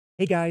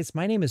Hey guys,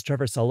 my name is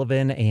Trevor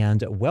Sullivan,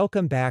 and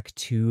welcome back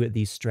to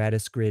the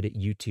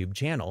StratusGrid YouTube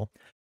channel.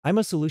 I'm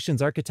a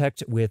solutions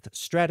architect with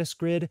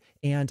StratusGrid,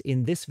 and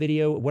in this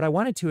video, what I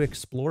wanted to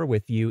explore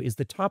with you is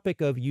the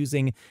topic of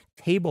using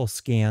table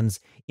scans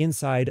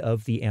inside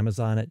of the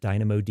Amazon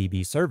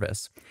DynamoDB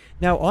service.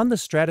 Now, on the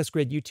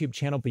StratusGrid YouTube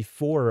channel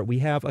before, we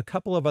have a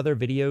couple of other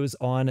videos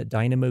on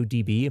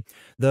DynamoDB.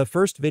 The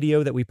first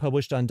video that we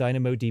published on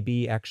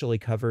DynamoDB actually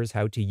covers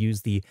how to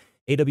use the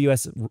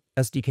AWS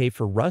SDK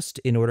for Rust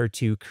in order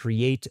to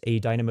create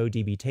a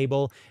DynamoDB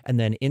table and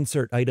then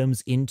insert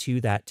items into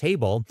that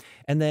table.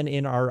 And then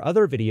in our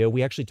other video,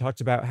 we actually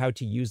talked about how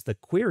to use the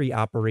query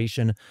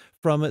operation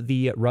from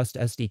the Rust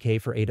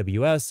SDK for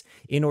AWS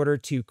in order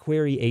to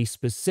query a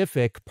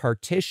specific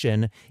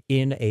partition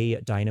in a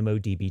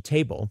DynamoDB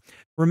table.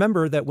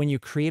 Remember that when you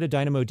create a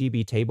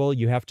DynamoDB table,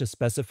 you have to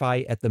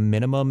specify at the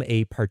minimum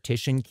a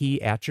partition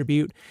key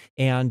attribute,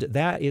 and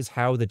that is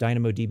how the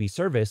DynamoDB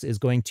service is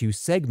going to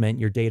segment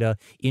your data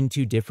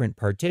into different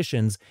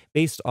partitions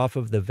based off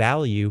of the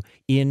value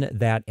in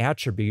that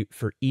attribute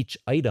for each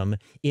item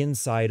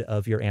inside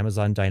of your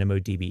Amazon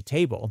DynamoDB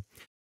table.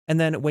 And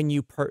then when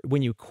you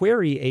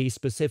query a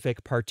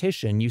specific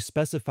partition, you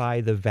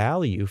specify the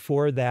value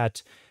for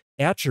that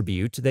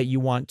attribute that you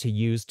want to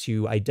use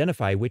to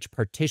identify which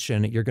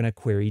partition you're going to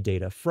query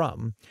data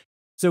from.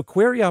 So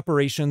query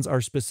operations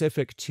are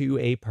specific to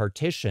a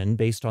partition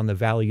based on the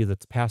value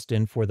that's passed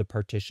in for the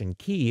partition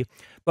key.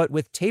 But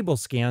with table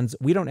scans,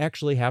 we don't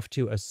actually have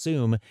to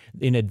assume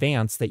in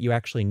advance that you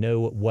actually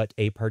know what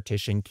a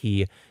partition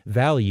key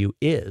value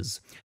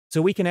is.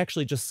 So we can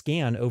actually just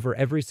scan over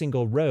every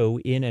single row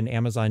in an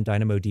Amazon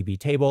DynamoDB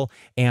table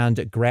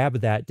and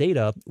grab that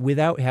data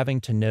without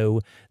having to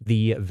know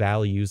the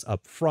values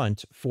up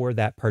front for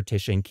that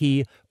partition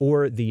key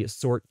or the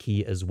sort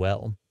key as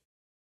well.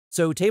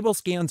 So table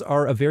scans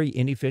are a very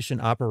inefficient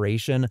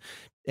operation.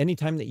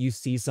 Anytime that you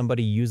see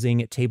somebody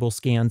using table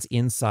scans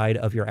inside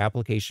of your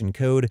application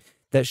code,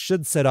 that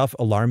should set off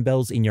alarm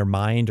bells in your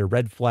mind or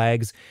red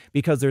flags,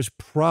 because there's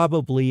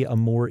probably a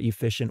more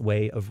efficient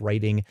way of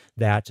writing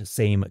that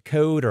same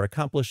code or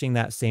accomplishing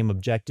that same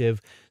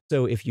objective.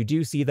 So if you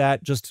do see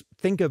that, just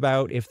think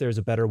about if there's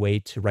a better way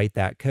to write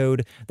that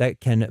code that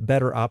can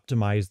better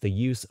optimize the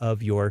use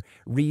of your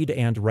read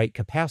and write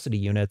capacity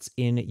units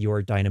in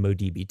your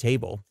DynamoDB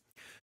table.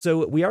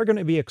 So we are going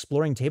to be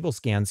exploring table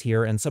scans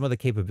here and some of the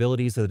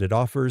capabilities that it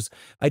offers.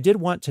 I did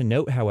want to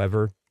note,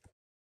 however,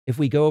 if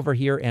we go over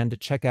here and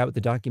check out the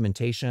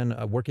documentation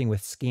working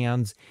with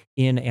scans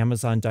in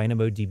Amazon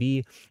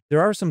DynamoDB, there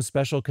are some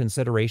special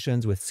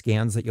considerations with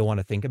scans that you'll want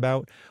to think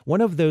about. One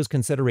of those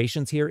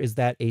considerations here is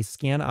that a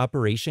scan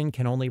operation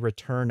can only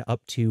return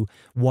up to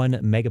 1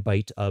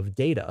 megabyte of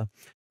data.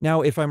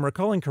 Now, if I'm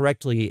recalling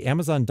correctly,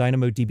 Amazon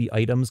DynamoDB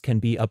items can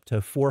be up to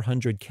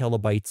 400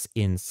 kilobytes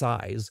in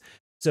size.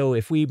 So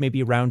if we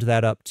maybe round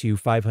that up to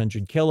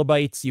 500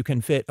 kilobytes, you can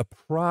fit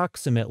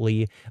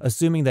approximately,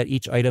 assuming that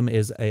each item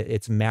is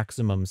its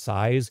maximum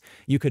size,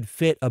 you could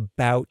fit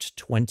about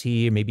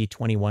 20, maybe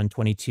 21,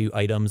 22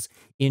 items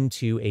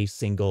into a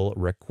single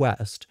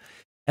request.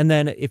 And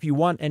then if you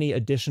want any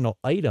additional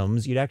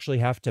items, you'd actually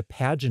have to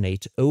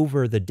paginate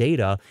over the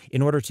data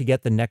in order to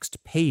get the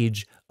next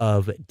page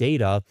of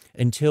data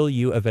until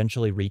you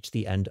eventually reach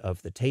the end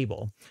of the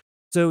table.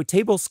 So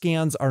table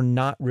scans are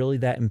not really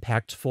that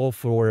impactful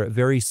for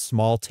very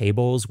small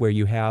tables where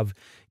you have,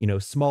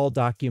 small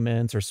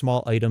documents or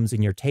small items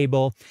in your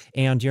table,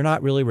 and you're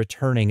not really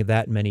returning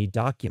that many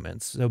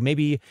documents. So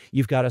maybe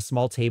you've got a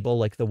small table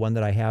like the one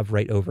that I have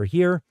right over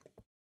here.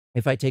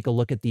 If I take a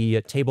look at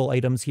the table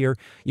items here,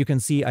 you can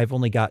see I've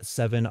only got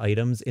 7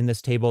 items in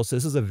this table. So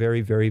this is a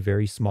very, very,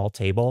 very small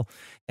table.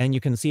 And you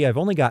can see I've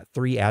only got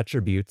 3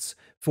 attributes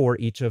for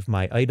each of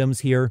my items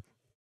here.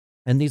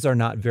 And these are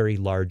not very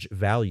large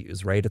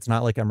values, right? It's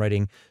not like I'm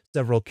writing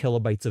several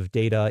kilobytes of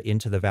data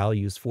into the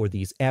values for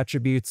these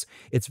attributes.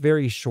 It's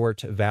very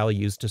short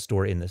values to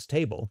store in this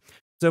table.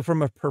 So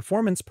from a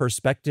performance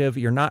perspective,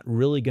 you're not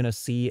really going to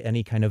see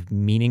any kind of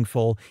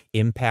meaningful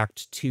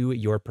impact to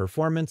your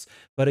performance.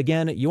 But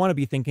again, you want to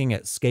be thinking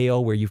at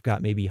scale where you've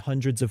got maybe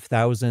hundreds of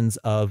thousands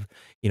of,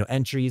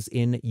 entries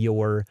in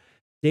your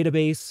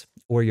database,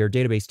 or your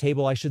database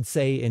table, I should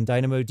say, in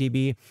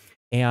DynamoDB.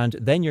 And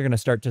then you're going to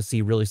start to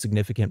see really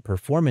significant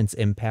performance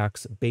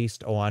impacts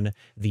based on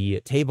the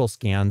table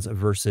scans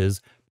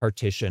versus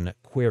partition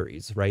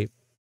queries, right?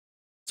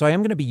 So I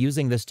am going to be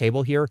using this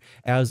table here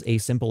as a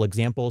simple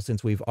example,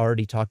 since we've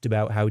already talked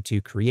about how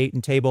to create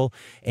a table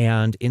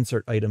and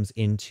insert items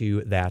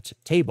into that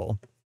table.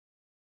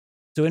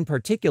 So in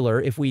particular,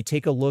 if we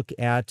take a look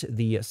at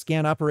the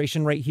scan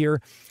operation right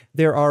here,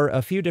 there are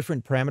a few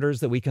different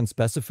parameters that we can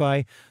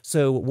specify.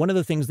 So one of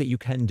the things that you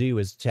can do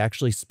is to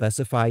actually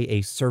specify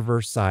a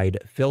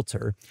server-side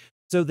filter.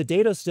 So the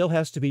data still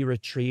has to be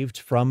retrieved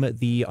from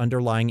the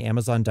underlying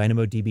Amazon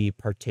DynamoDB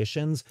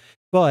partitions,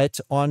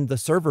 but on the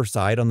server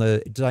side, on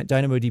the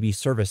DynamoDB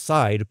service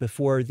side,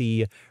 before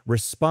the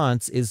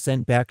response is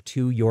sent back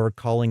to your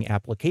calling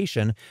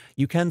application,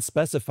 you can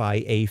specify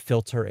a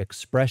filter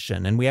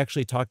expression. And we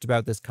actually talked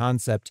about this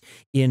concept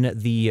in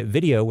the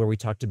video where we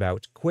talked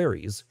about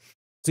queries.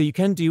 So you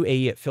can do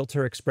a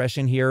filter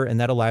expression here, and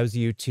that allows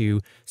you to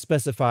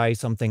specify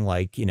something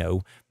like,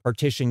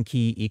 partition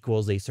key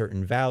equals a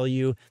certain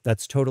value.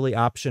 That's totally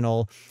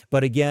optional.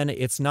 But again,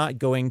 it's not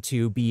going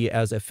to be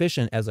as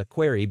efficient as a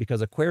query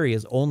because a query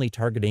is only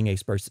targeting a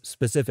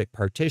specific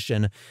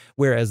partition,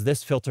 whereas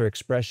this filter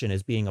expression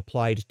is being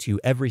applied to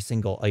every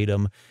single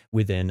item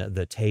within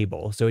the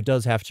table. So it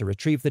does have to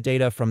retrieve the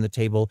data from the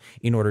table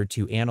in order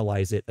to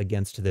analyze it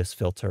against this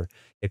filter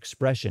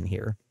expression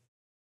here.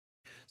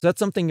 So that's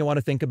something you want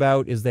to think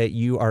about, is that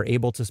you are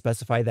able to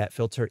specify that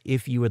filter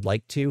if you would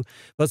like to.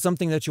 But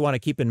something that you want to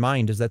keep in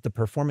mind is that the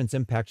performance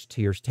impact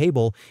to your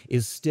table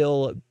is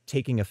still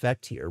taking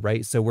effect here,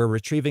 right? So we're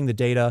retrieving the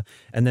data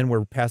and then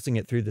we're passing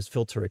it through this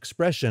filter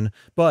expression.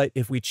 But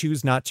if we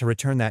choose not to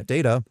return that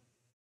data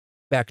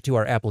back to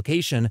our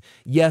application,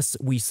 yes,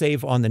 we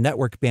save on the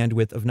network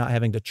bandwidth of not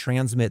having to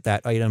transmit that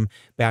item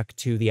back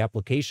to the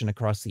application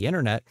across the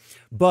internet,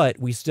 but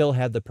we still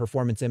had the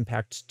performance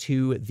impact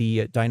to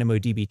the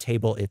DynamoDB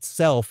table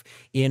itself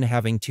in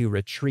having to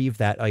retrieve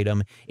that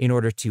item in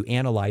order to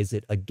analyze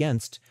it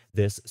against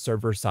this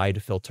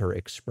server-side filter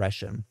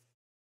expression.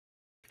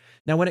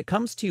 Now, when it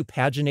comes to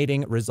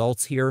paginating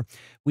results here,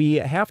 we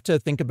have to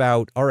think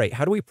about, all right,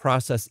 how do we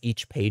process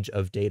each page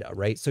of data,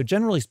 right? So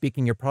generally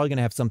speaking, you're probably going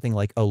to have something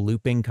like a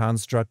looping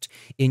construct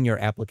in your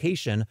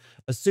application,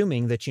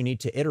 assuming that you need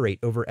to iterate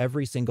over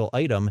every single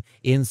item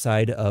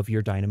inside of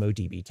your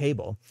DynamoDB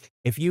table.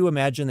 If you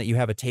imagine that you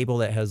have a table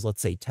that has,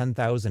 let's say,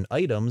 10,000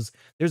 items,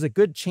 there's a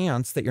good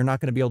chance that you're not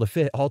going to be able to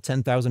fit all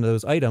 10,000 of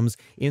those items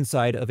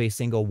inside of a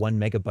single 1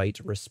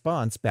 megabyte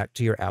response back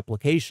to your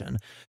application.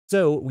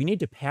 So we need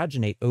to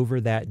paginate over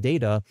that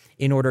data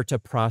in order to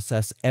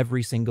process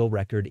every single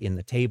record in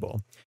the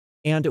table.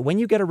 And when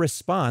you get a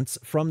response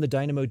from the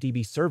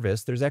DynamoDB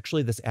service, there's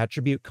actually this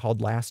attribute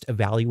called last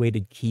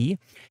evaluated key.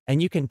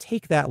 And you can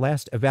take that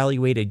last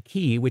evaluated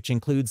key, which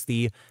includes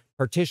the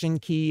partition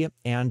key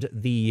and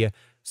the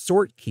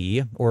sort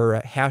key,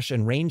 or hash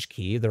and range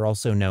key, they're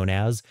also known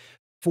as,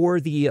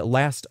 for the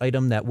last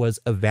item that was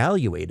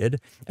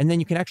evaluated, and then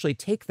you can actually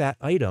take that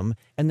item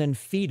and then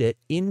feed it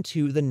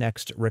into the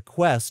next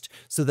request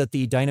so that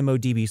the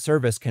DynamoDB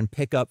service can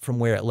pick up from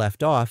where it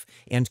left off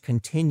and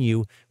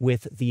continue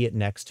with the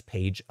next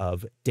page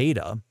of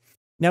data.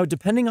 Now,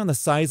 depending on the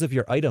size of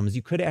your items,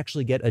 you could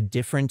actually get a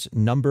different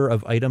number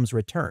of items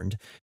returned.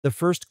 The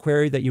first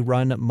query that you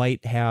run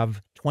might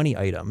have 20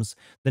 items.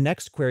 The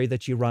next query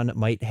that you run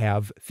might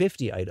have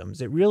 50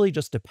 items. It really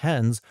just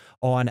depends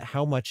on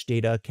how much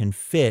data can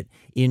fit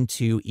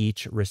into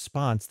each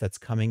response that's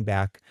coming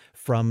back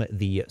from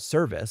the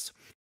service.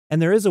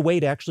 And there is a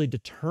way to actually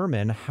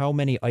determine how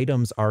many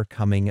items are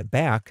coming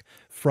back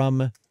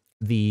from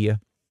the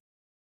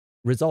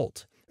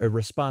result, a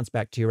response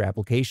back to your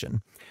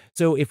application.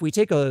 So if we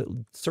take a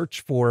search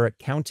for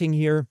counting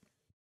here,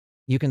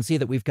 you can see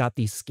that we've got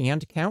the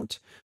scanned count.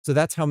 So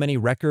that's how many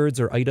records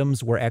or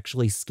items were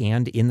actually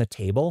scanned in the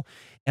table.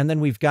 And then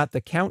we've got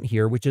the count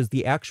here, which is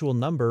the actual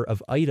number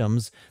of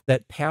items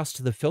that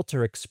passed the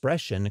filter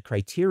expression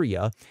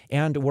criteria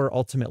and were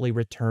ultimately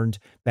returned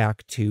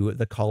back to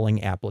the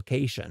calling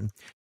application.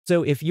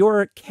 So if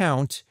your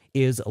count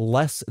is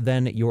less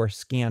than your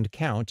scanned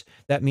count,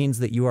 that means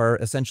that you are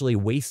essentially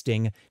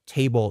wasting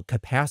table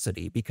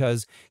capacity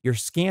because you're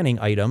scanning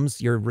items,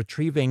 you're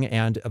retrieving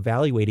and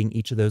evaluating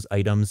each of those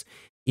items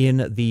in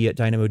the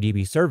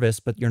DynamoDB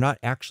service, but you're not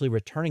actually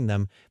returning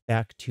them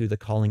back to the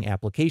calling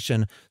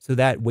application. So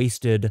that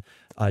wasted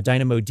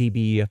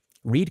DynamoDB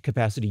read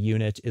capacity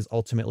unit is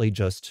ultimately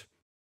just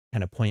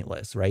kind of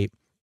pointless, right?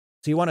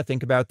 So you want to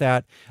think about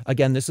that.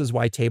 Again, this is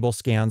why table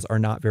scans are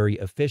not very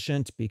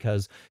efficient,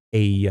 because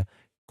a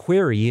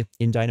query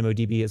in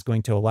DynamoDB is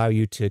going to allow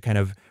you to kind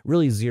of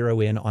really zero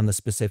in on the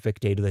specific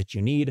data that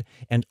you need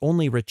and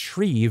only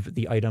retrieve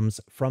the items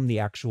from the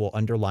actual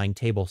underlying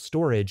table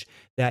storage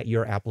that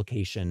your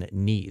application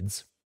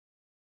needs.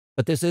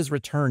 But this is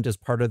returned as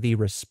part of the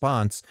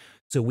response,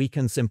 so we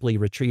can simply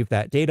retrieve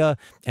that data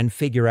and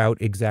figure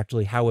out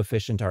exactly how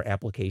efficient our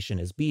application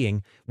is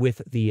being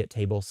with the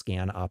table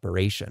scan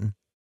operation.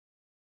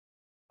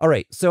 All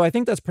right, so I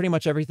think that's pretty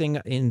much everything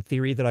in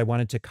theory that I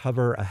wanted to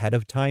cover ahead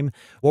of time.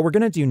 What we're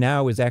going to do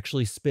now is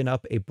actually spin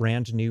up a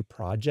brand new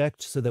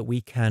project so that we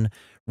can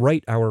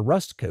write our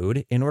Rust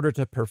code in order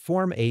to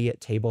perform a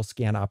table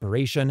scan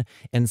operation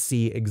and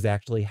see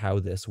exactly how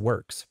this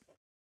works.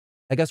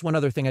 I guess one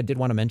other thing I did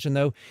want to mention,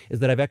 though, is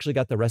that I've actually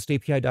got the REST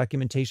API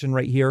documentation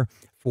right here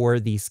for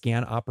the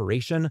scan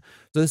operation.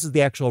 So this is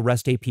the actual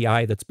REST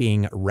API that's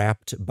being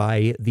wrapped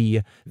by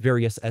the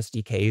various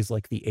SDKs,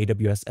 like the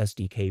AWS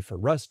SDK for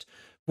Rust,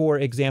 for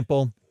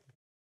example.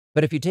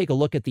 But if you take a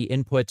look at the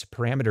input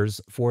parameters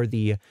for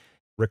the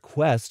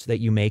request that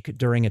you make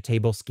during a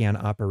table scan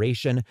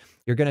operation,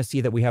 you're going to see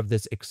that we have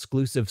this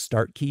exclusive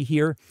start key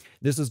here.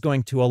 This is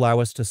going to allow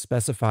us to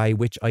specify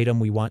which item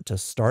we want to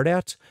start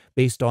at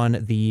based on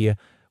the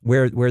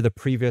where the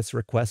previous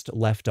request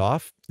left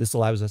off. This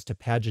allows us to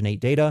paginate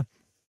data.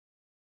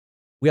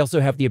 We also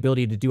have the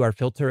ability to do our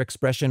filter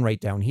expression right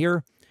down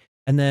here.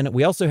 And then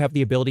we also have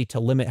the ability to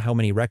limit how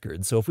many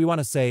records. So if we want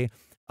to say,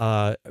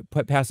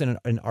 pass in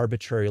an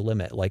arbitrary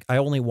limit, like I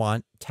only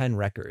want 10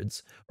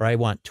 records, or I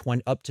want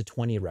up to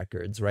 20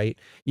 records, right?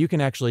 You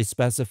can actually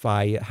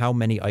specify how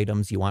many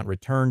items you want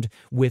returned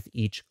with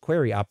each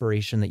query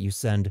operation that you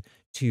send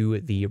to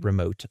the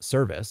remote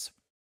service.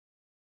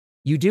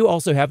 You do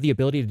also have the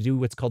ability to do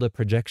what's called a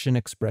projection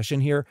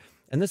expression here.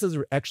 And this is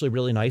actually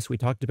really nice. We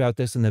talked about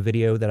this in the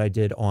video that I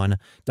did on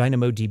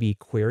DynamoDB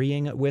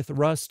querying with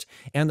Rust.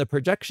 And the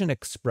projection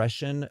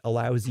expression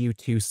allows you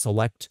to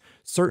select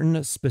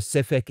certain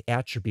specific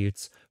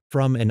attributes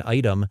from an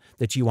item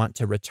that you want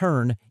to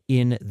return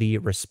in the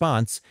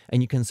response.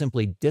 And you can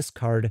simply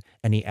discard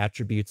any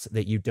attributes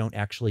that you don't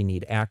actually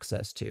need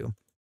access to.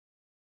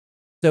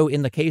 So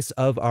in the case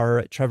of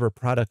our Trevor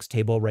products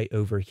table right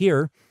over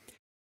here,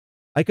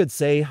 I could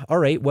say, all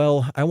right,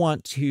 well, I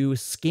want to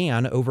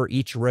scan over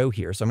each row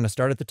here. So I'm going to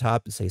start at the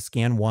top, say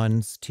scan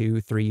 1,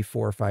 2, 3,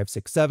 4, 5,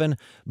 6, 7,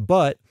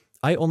 but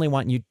I only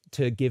want you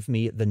to give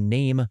me the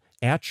name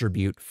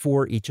attribute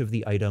for each of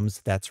the items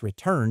that's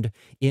returned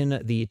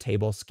in the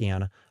table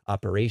scan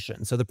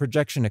operation. So the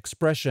projection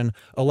expression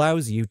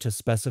allows you to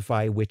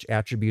specify which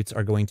attributes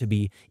are going to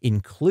be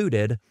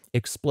included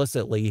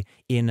explicitly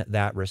in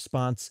that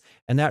response.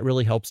 And that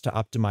really helps to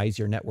optimize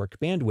your network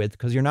bandwidth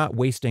because you're not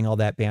wasting all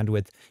that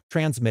bandwidth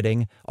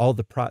transmitting all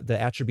the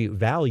attribute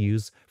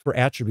values for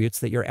attributes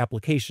that your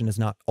application is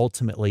not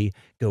ultimately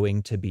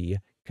going to be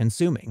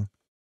consuming.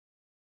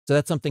 So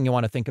that's something you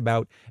want to think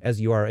about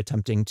as you are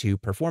attempting to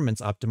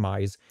performance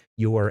optimize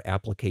your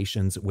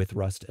applications with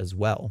Rust as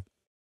well.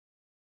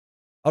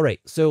 All right,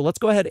 so let's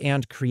go ahead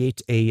and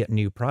create a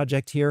new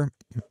project here.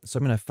 So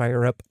I'm going to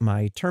fire up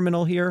my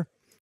terminal here.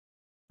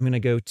 I'm going to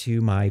go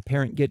to my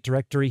parent Git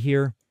directory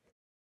here,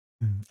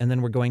 and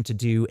then we're going to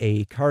do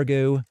a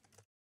cargo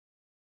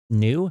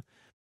new,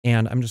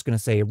 and I'm just going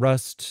to say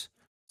Rust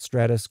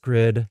Stratus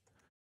Grid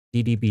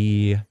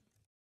DDB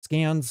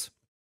scans.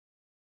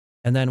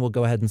 And then we'll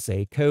go ahead and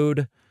say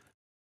code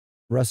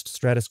Rust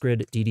Stratus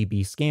Grid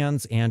DDB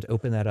scans and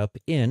open that up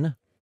in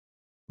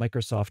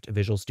Microsoft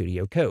Visual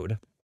Studio Code.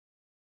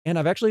 And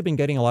I've actually been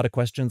getting a lot of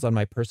questions on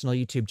my personal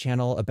YouTube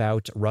channel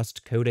about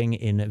Rust coding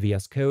in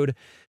VS Code.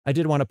 I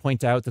did want to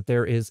point out that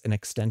there is an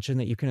extension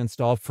that you can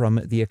install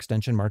from the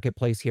extension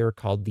marketplace here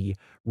called the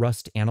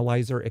Rust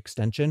Analyzer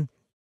extension.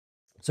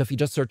 So if you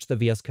just search the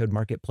VS Code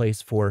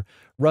Marketplace for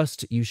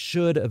Rust, you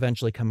should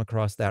eventually come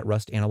across that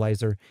Rust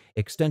Analyzer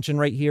extension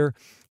right here.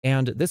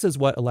 And this is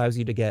what allows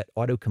you to get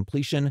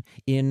auto-completion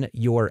in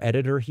your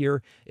editor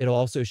here. It'll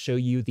also show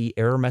you the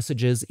error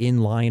messages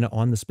in line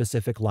on the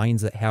specific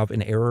lines that have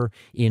an error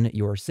in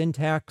your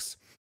syntax.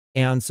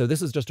 And so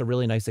this is just a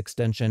really nice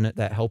extension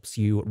that helps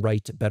you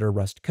write better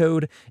Rust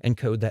code and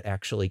code that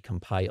actually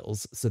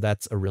compiles. So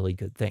that's a really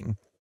good thing.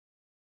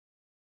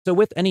 So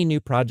with any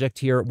new project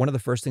here, one of the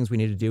first things we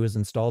need to do is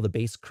install the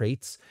base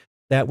crates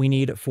that we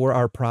need for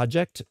our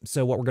project.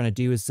 So what we're going to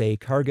do is say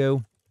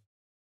cargo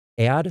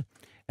add,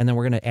 and then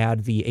we're going to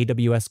add the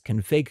AWS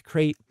config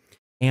crate,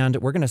 and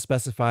we're going to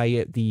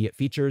specify the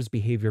features,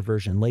 behavior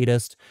version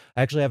latest.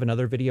 I actually have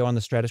another video on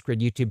the Stratus Grid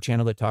YouTube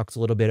channel that talks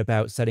a little bit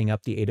about setting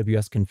up the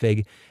AWS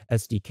config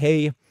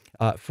SDK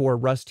for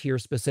Rust here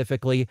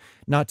specifically,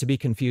 not to be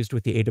confused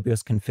with the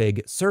AWS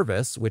config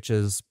service, which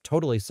is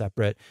totally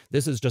separate.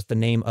 This is just the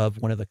name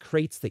of one of the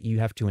crates that you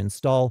have to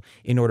install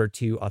in order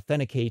to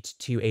authenticate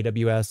to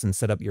AWS and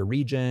set up your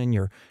region,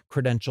 your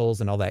credentials,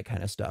 and all that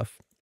kind of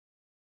stuff.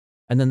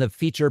 And then the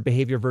feature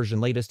behavior version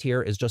latest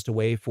here is just a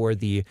way for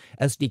the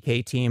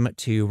SDK team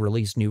to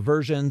release new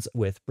versions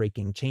with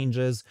breaking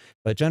changes.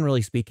 But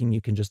generally speaking,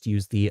 you can just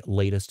use the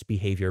latest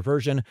behavior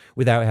version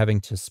without having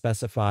to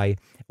specify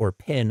or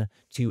pin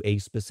to a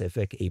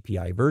specific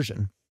API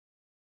version.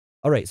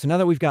 All right, so now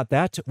that we've got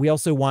that, we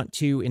also want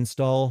to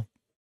install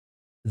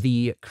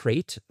the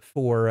crate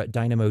for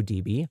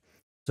DynamoDB.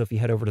 So if you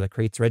head over to the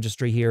crates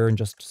registry here and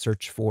just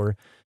search for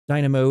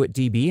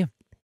DynamoDB,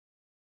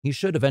 you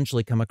should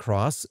eventually come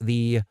across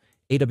the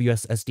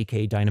AWS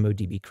SDK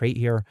DynamoDB crate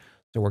here.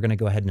 So we're going to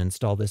go ahead and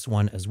install this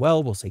one as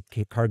well. We'll say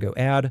cargo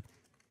add,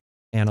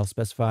 and I'll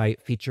specify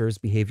features,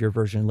 behavior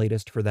version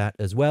latest for that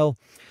as well.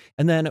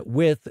 And then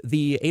with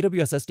the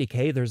AWS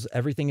SDK,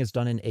 everything is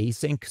done in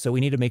async. So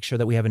we need to make sure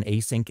that we have an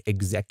async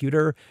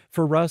executor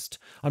for Rust.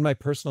 On my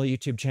personal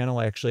YouTube channel,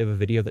 I actually have a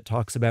video that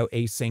talks about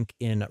async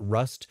in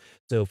Rust.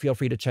 So feel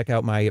free to check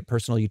out my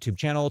personal YouTube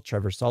channel,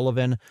 Trevor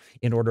Sullivan,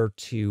 in order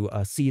to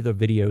see the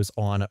videos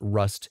on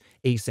Rust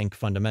async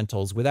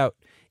fundamentals without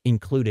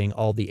including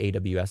all the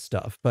AWS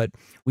stuff. But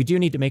we do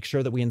need to make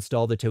sure that we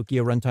install the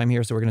Tokyo runtime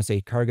here. So we're going to say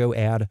cargo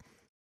add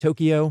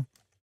Tokyo.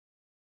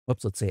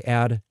 Whoops, let's say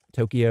add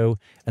Tokyo,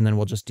 and then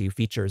we'll just do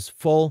features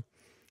full.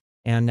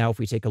 And now if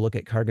we take a look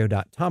at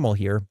cargo.toml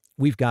here,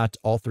 we've got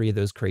all three of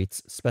those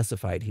crates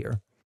specified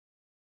here.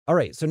 All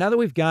right, so now that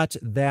we've got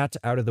that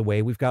out of the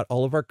way, we've got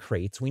all of our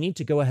crates, we need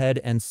to go ahead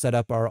and set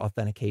up our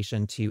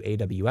authentication to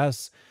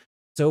AWS.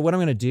 So what I'm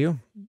going to do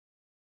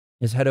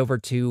is head over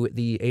to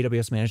the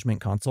AWS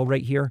Management Console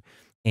right here,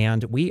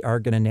 and we are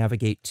going to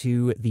navigate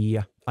to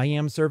the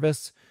IAM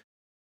service.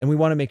 And we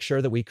want to make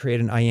sure that we create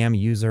an IAM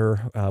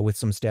user with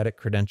some static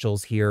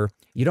credentials here.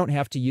 You don't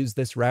have to use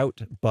this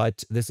route,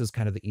 but this is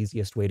kind of the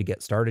easiest way to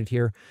get started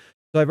here.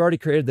 So I've already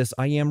created this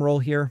IAM role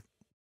here,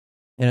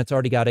 and it's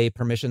already got a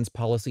permissions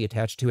policy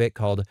attached to it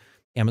called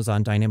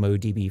Amazon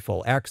DynamoDB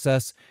Full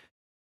Access.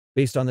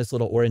 Based on this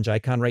little orange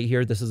icon right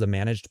here, this is a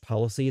managed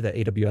policy that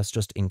AWS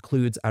just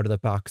includes out of the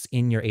box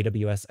in your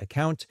AWS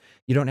account.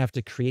 You don't have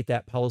to create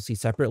that policy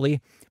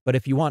separately, but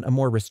if you want a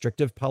more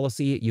restrictive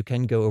policy, you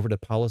can go over to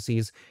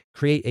policies,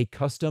 create a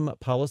custom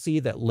policy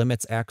that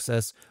limits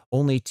access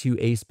only to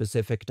a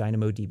specific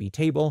DynamoDB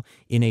table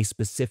in a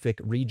specific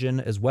region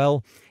as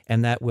well,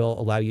 and that will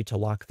allow you to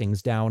lock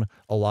things down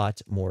a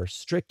lot more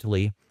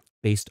strictly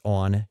based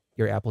on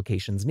your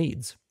application's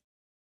needs.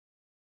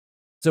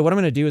 So what I'm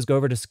going to do is go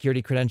over to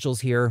security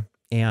credentials here,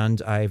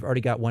 and I've already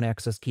got one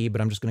access key,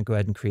 but I'm just going to go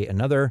ahead and create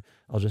another.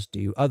 I'll just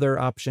do other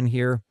option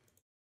here,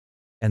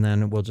 and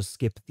then we'll just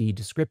skip the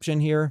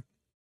description here,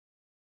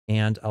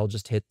 and I'll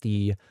just hit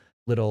the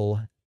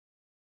little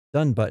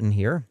done button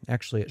here.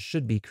 Actually, it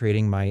should be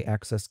creating my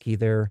access key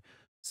there.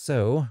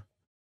 So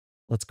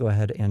let's go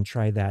ahead and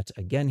try that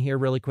again here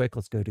really quick.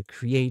 Let's go to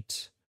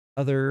create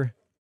other,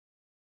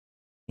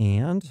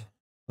 and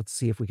let's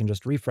see if we can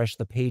just refresh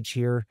the page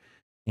here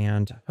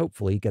and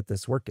hopefully get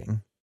this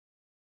working.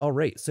 All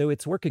right, so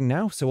it's working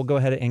now. So we'll go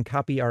ahead and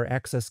copy our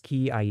access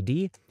key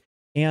ID.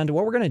 And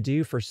what we're going to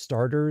do for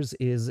starters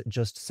is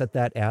just set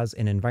that as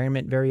an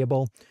environment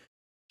variable.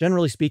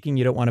 Generally speaking,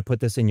 you don't want to put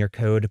this in your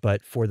code,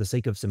 but for the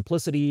sake of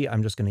simplicity,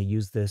 I'm just going to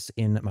use this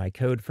in my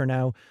code for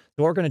now.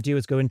 So what we're going to do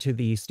is go into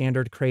the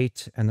standard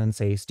crate and then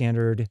say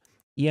standard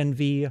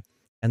env.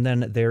 And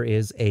then there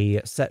is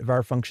a set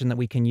var function that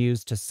we can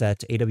use to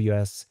set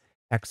AWS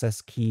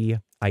access key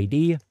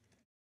ID.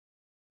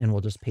 And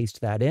we'll just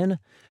paste that in.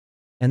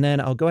 And then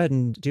I'll go ahead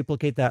and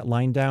duplicate that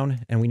line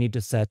down, and we need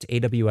to set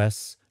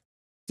AWS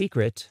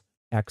secret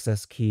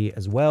access key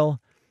as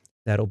well.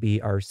 That'll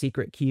be our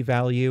secret key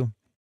value.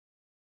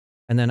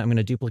 And then I'm going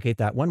to duplicate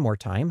that one more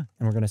time,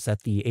 and we're going to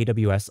set the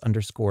AWS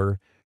underscore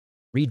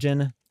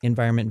region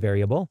environment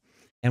variable,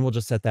 and we'll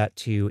just set that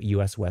to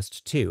US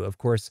West 2. Of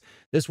course,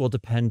 this will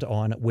depend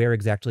on where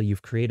exactly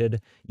you've created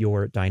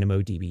your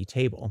DynamoDB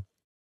table.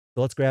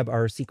 So let's grab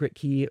our secret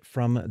key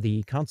from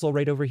the console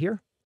right over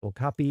here. We'll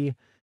copy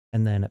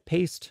and then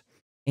paste.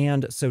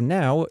 And so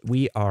now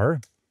we are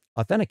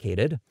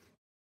authenticated,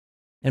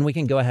 and we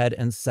can go ahead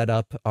and set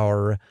up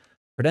our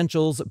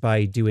credentials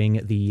by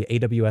doing the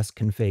AWS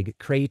config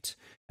crate,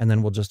 and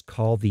then we'll just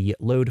call the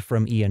load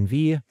from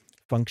env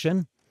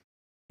function.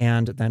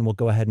 And then we'll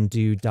go ahead and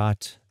do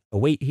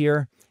 .await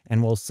here,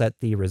 and we'll set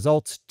the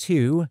result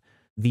to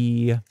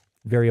the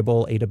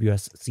variable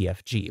AWS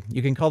CFG.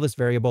 You can call this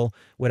variable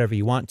whatever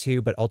you want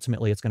to, but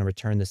ultimately it's going to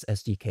return this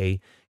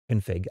SDK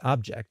config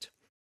object.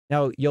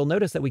 Now, you'll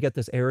notice that we get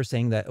this error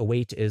saying that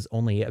await is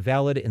only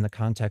valid in the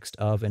context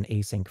of an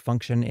async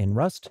function in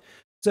Rust.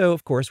 So,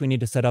 of course, we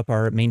need to set up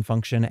our main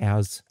function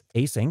as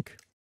async.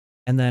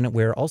 And then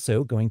we're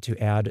also going to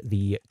add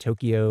the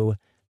Tokyo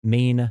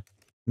main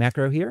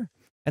macro here.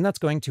 And that's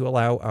going to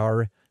allow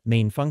our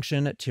main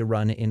function to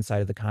run inside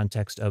of the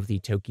context of the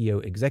Tokyo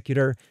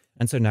executor.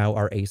 And so now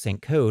our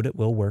async code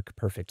will work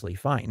perfectly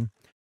fine.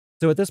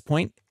 So at this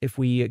point, if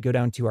we go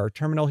down to our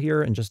terminal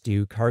here and just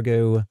do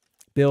cargo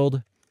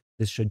build,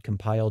 this should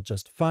compile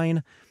just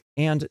fine.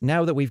 And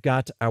now that we've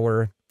got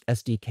our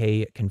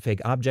SDK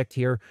config object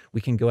here,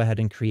 we can go ahead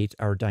and create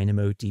our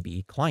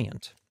DynamoDB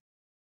client.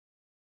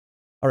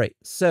 All right,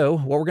 so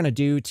what we're going to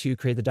do to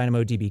create the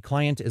DynamoDB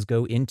client is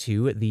go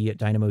into the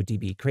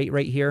DynamoDB crate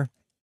right here.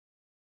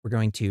 We're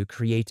going to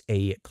create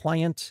a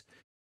client,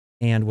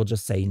 and we'll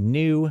just say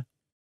new.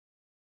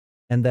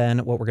 And then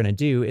what we're going to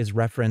do is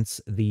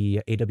reference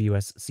the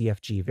AWS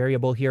CFG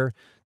variable here.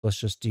 Let's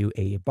just do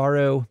a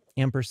borrow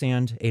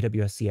ampersand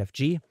AWS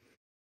CFG.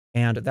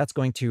 And that's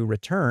going to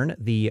return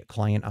the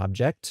client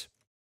object.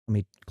 Let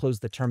me close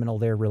the terminal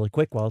there really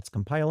quick while it's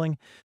compiling.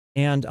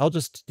 And I'll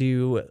just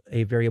do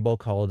a variable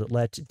called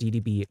let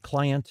DDB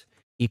client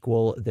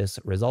equal this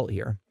result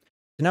here.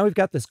 So now we've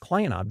got this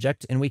client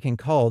object, and we can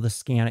call the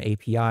scan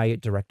API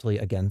directly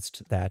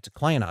against that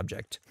client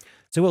object.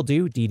 So we'll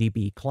do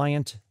DDB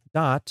client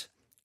dot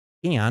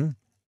scan.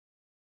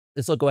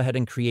 This will go ahead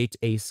and create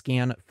a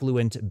scan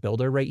fluent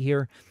builder right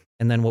here.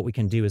 And then what we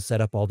can do is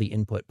set up all the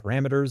input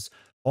parameters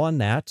on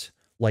that,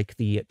 like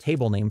the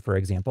table name, for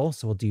example.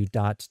 So we'll do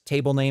dot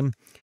table name,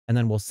 and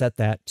then we'll set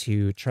that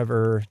to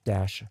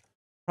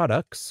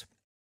Trevor-products.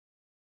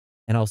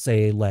 And I'll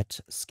say let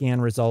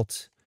scan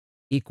result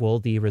equal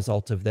the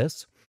result of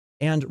this.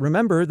 And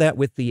remember that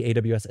with the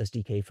AWS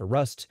SDK for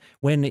Rust,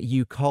 when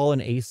you call an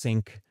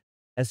async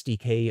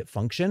SDK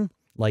function,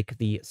 like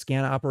the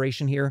scan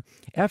operation here,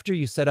 after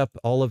you set up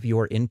all of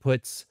your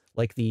inputs,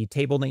 like the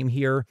table name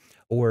here,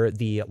 or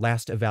the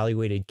last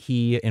evaluated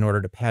key in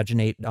order to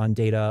paginate on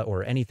data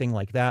or anything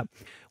like that.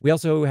 We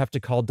also have to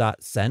call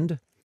 .send,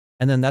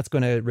 and then that's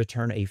going to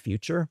return a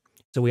future.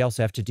 So we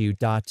also have to do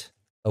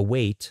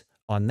 .await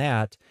on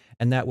that,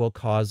 and that will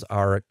cause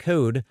our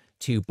code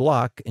to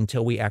block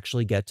until we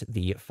actually get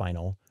the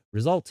final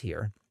result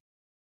here.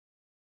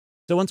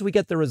 So once we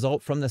get the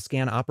result from the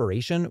scan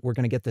operation, we're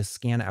going to get the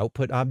scan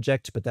output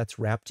object, but that's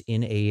wrapped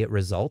in a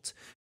result.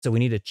 So we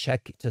need to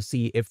check to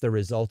see if the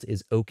result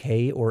is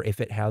okay or if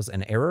it has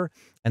an error,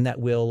 and that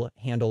will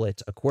handle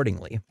it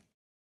accordingly.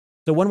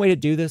 So one way to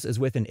do this is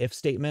with an if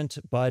statement,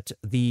 but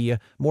the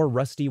more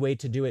rusty way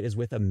to do it is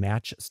with a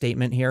match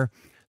statement here.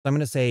 So I'm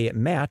going to say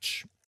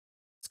match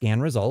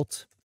scan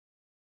result.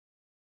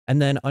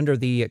 And then under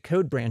the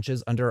code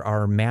branches, under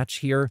our match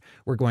here,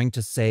 we're going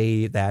to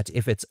say that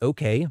if it's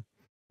okay,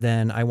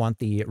 then I want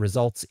the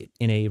results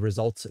in a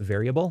results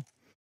variable.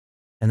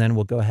 And then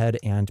we'll go ahead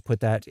and put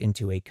that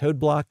into a code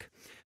block.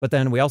 But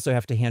then we also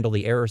have to handle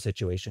the error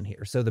situation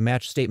here. So the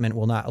match statement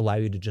will not allow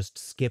you to just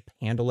skip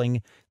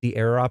handling the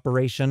error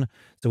operation.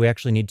 So we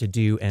actually need to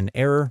do an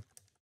error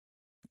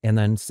and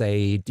then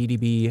say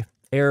DDB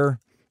error.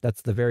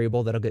 That's the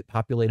variable that'll get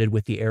populated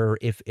with the error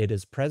if it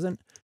is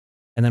present.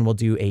 And then we'll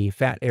do a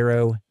fat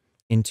arrow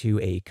into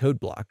a code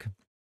block.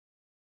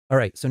 All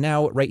right, so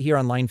now right here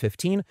on line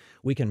 15,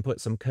 we can put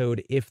some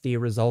code if the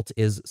result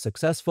is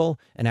successful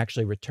and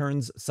actually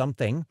returns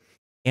something.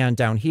 And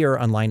down here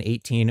on line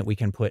 18, we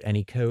can put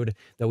any code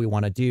that we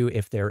want to do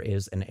if there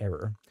is an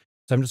error.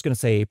 So I'm just going to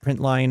say print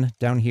line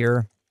down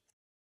here,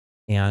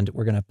 and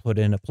we're going to put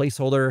in a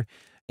placeholder,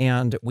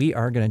 and we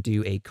are going to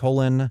do a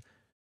colon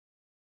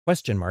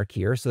question mark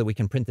here so that we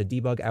can print the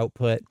debug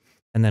output.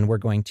 And then we're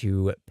going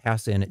to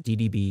pass in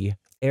DDB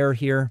error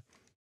here,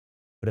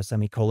 put a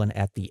semicolon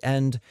at the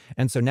end.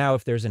 And so now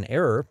if there's an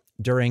error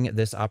during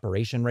this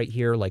operation right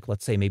here, like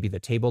let's say maybe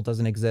the table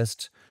doesn't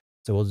exist.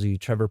 So we'll do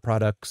Trevor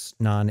products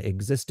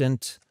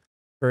non-existent,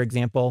 for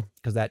example,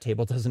 because that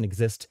table doesn't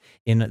exist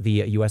in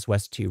the US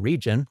West 2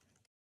 region.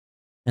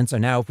 And so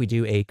now if we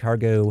do a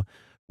cargo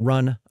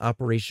run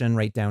operation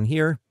right down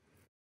here,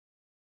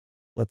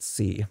 let's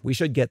see, we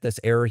should get this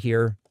error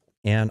here.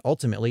 And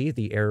ultimately,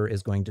 the error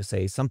is going to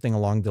say something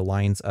along the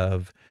lines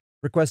of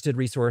requested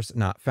resource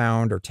not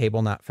found or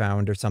table not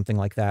found or something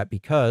like that,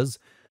 because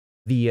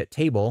the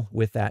table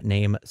with that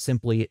name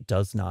simply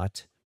does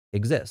not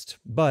exist.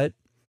 But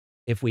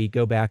if we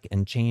go back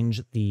and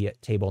change the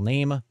table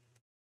name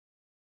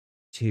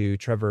to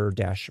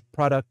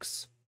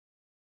Trevor-products,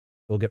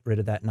 we'll get rid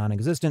of that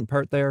non-existent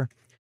part there,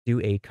 do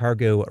a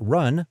cargo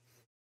run.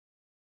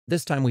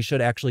 This time we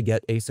should actually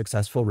get a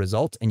successful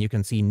result, and you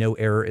can see no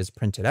error is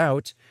printed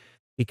out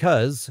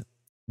because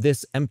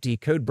this empty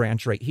code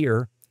branch right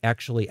here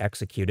actually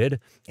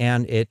executed,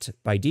 and it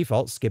by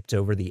default skipped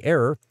over the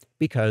error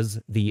because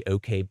the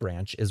OK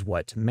branch is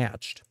what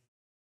matched.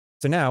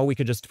 So now we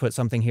could just put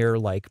something here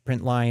like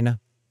print line,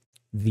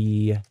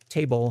 the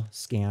table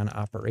scan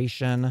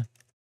operation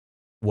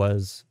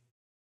was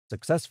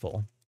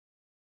successful.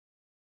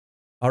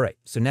 All right,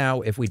 so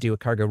now if we do a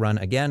cargo run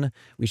again,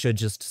 we should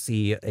just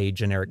see a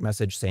generic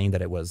message saying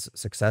that it was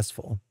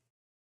successful.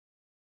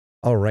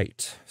 All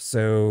right,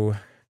 so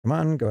come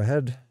on, go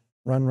ahead,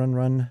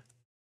 run.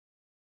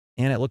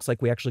 And it looks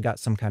like we actually got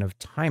some kind of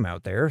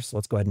timeout there. So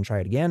let's go ahead and try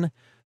it again.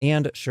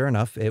 And sure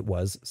enough, it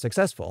was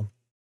successful.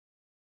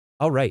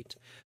 All right,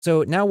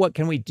 so now what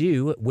can we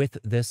do with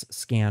this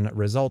scan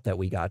result that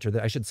we got,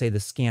 or I should say the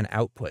scan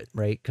output,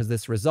 right? Because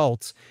this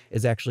result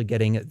is actually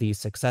getting the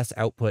success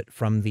output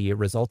from the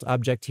result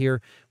object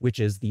here,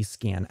 which is the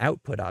scan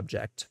output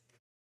object.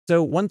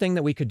 So one thing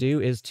that we could do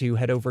is to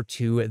head over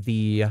to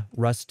the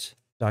Rust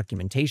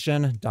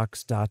documentation,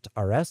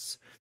 docs.rs,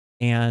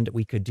 and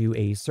we could do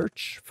a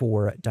search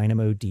for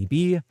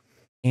DynamoDB,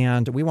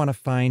 and we want to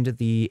find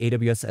the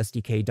AWS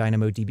SDK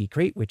DynamoDB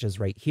crate, which is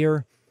right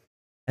here.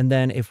 And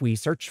then if we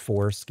search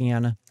for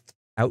scan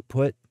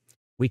output,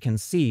 we can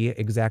see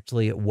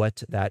exactly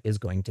what that is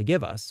going to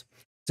give us.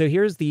 So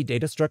here's the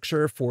data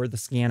structure for the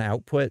scan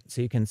output.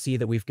 So you can see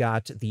that we've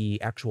got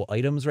the actual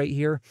items right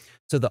here.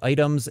 So the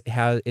items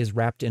is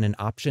wrapped in an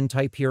option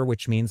type here,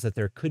 which means that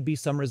there could be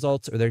some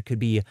results or there could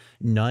be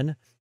none.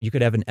 You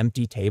could have an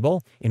empty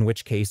table, in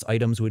which case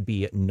items would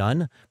be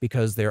none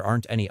because there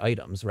aren't any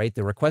items, right?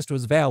 The request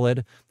was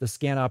valid. The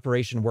scan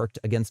operation worked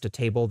against a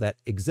table that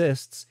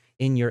exists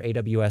in your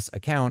AWS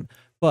account,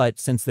 but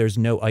since there's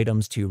no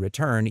items to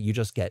return, you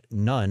just get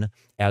none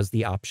as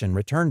the option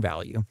return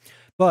value.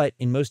 But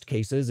in most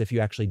cases, if you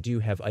actually do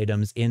have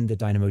items in the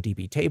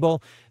DynamoDB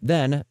table,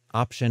 then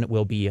option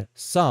will be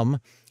some,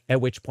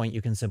 at which point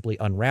you can simply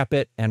unwrap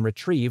it and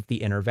retrieve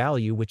the inner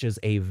value, which is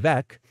a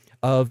vec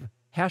of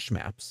hash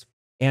maps.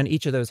 And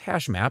each of those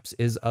hash maps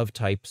is of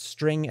type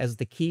string as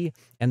the key,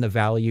 and the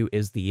value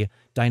is the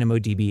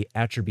DynamoDB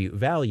attribute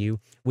value,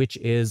 which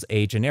is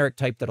a generic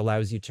type that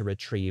allows you to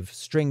retrieve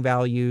string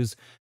values,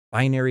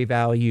 binary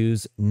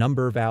values,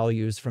 number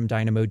values from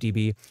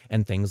DynamoDB,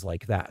 and things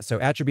like that. So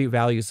attribute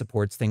value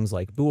supports things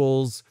like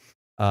bools,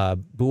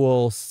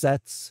 bool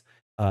sets,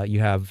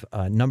 You have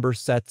number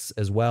sets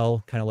as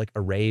well, kind of like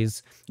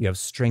arrays. You have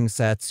string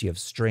sets, you have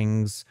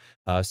strings,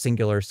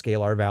 singular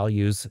scalar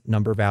values,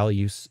 number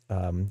values.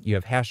 You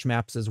have hash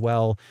maps as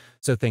well,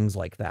 so things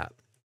like that.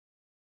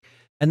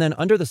 And then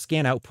under the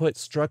scan output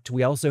struct,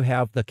 we also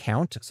have the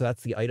count. So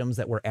that's the items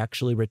that were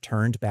actually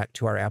returned back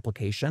to our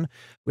application.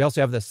 We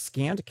also have the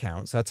scanned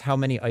count. So that's how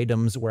many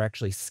items were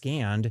actually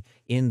scanned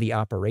in the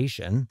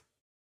operation.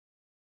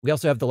 We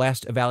also have the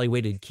last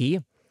evaluated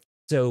key.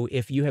 So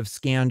if you have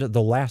scanned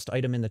the last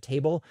item in the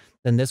table,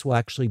 then this will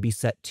actually be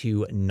set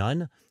to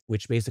none,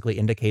 which basically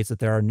indicates that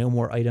there are no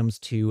more items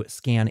to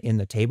scan in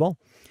the table.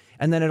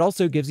 And then it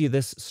also gives you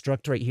this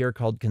struct right here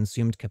called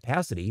consumed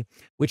capacity,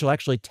 which will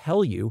actually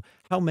tell you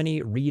how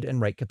many read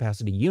and write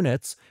capacity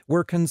units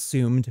were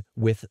consumed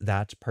with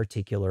that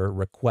particular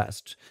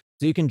request.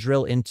 So you can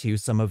drill into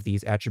some of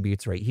these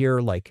attributes right here,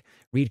 like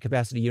read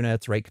capacity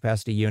units, write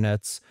capacity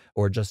units,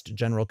 or just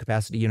general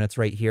capacity units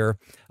right here.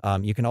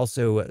 You can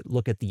also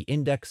look at the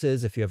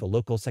indexes if you have a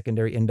local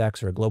secondary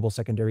index or a global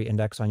secondary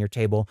index on your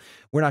table.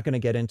 We're not going to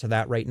get into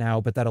that right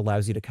now, but that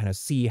allows you to kind of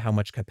see how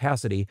much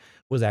capacity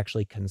was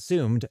actually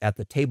consumed at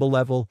the table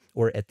level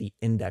or at the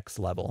index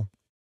level.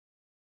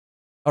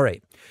 All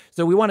right,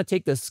 so we want to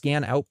take this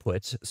scan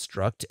output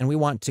struct and we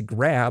want to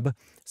grab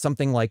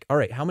something like, all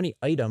right, how many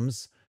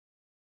items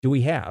do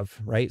we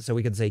have, right? So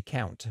we could say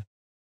count.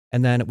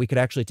 And then we could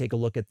actually take a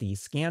look at the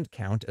scanned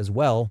count as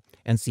well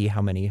and see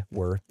how many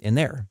were in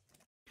there.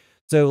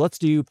 So let's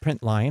do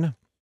print line.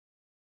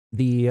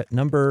 The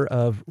number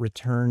of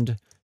returned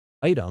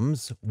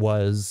items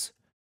was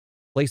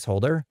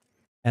placeholder,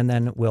 and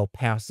then we'll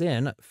pass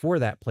in for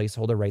that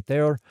placeholder right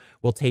there.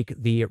 We'll take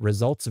the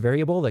results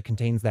variable that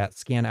contains that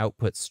scan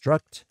output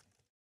struct,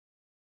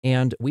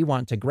 and we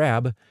want to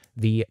grab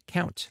the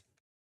count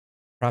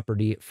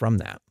property from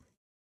that.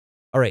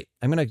 All right,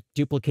 I'm going to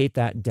duplicate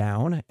that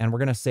down, and we're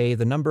going to say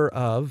the number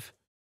of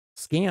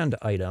scanned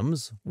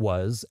items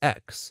was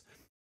X.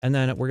 And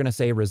then we're going to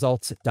say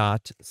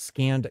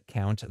results.scanned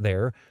count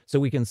there, so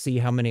we can see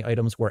how many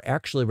items were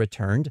actually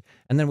returned,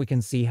 and then we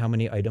can see how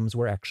many items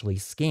were actually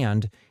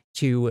scanned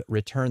to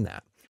return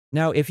that.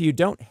 Now, if you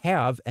don't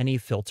have any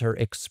filter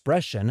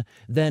expression,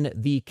 then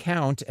the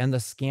count and the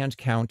scanned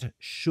count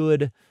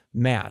should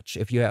match.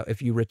 If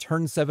you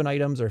return 7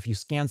 items or if you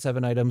scan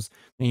 7 items,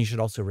 then you should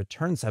also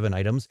return 7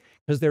 items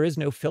because there is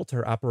no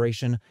filter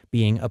operation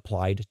being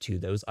applied to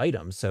those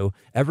items. So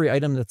every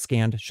item that's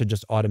scanned should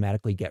just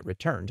automatically get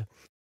returned.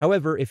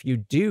 However, if you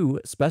do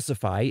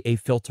specify a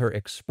filter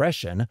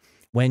expression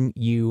when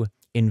you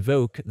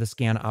invoke the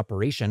scan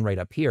operation right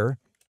up here,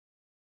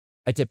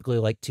 I typically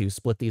like to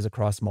split these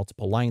across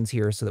multiple lines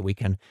here so that we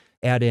can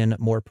add in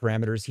more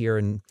parameters here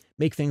and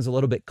make things a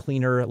little bit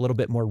cleaner, a little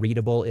bit more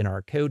readable in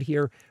our code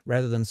here,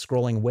 rather than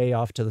scrolling way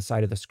off to the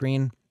side of the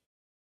screen.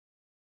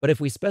 But if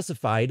we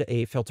specified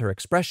a filter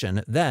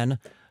expression, then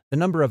the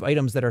number of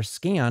items that are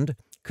scanned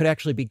could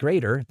actually be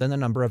greater than the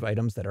number of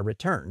items that are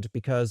returned,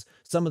 because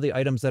some of the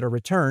items that are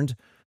returned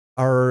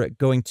are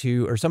going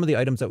to, or some of the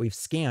items that we've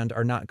scanned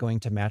are not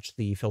going to match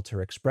the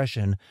filter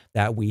expression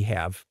that we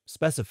have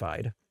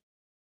specified.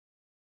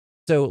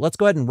 So let's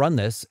go ahead and run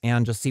this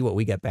and just see what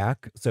we get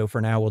back. So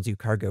for now, we'll do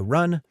cargo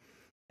run,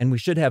 and we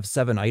should have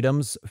 7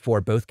 items for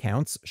both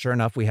counts. Sure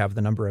enough, we have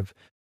the number of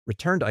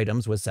returned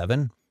items was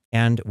 7,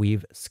 and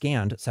we've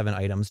scanned 7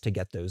 items to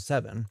get those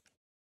 7.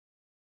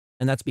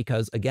 And that's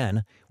because,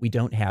 again, we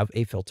don't have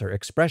a filter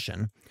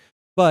expression.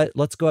 But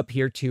let's go up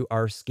here to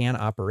our scan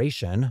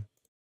operation,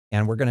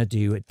 and we're going to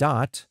do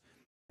dot,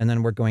 and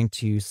then we're going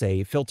to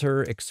say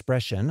filter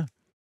expression.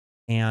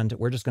 And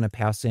we're just going to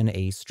pass in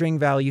a string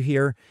value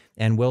here,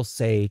 and we'll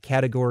say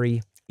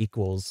category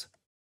equals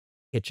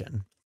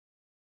kitchen.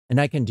 And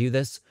I can do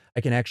this.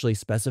 I can actually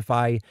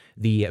specify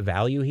the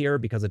value here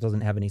because it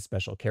doesn't have any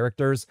special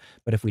characters.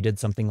 But if we did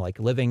something like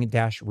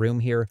living-room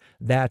here,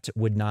 that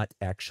would not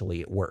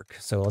actually work.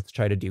 So let's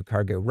try to do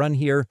cargo run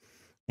here.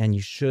 And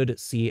you should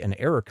see an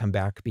error come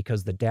back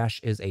because the dash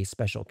is a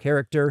special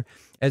character.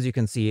 As you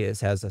can see, it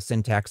has a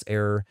syntax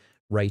error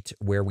right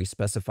where we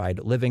specified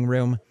living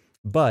room.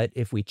 But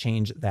if we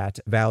change that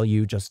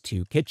value just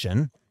to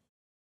kitchen,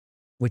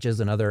 which is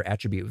another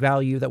attribute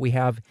value that we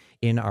have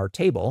in our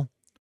table,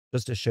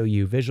 just to show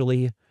you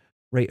visually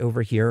right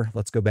over here,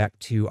 let's go back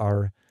to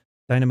our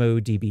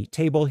DynamoDB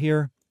table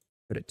here,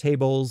 go to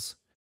tables,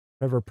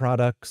 Forever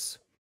products,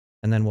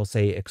 and then we'll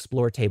say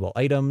explore table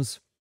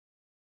items.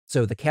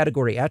 So the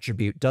category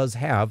attribute does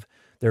have,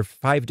 there are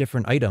 5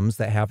 different items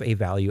that have a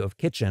value of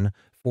kitchen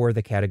for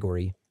the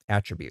category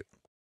attribute.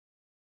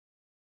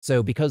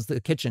 So because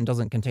the kitchen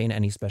doesn't contain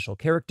any special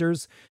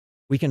characters,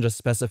 we can just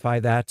specify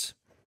that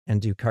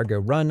and do cargo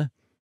run.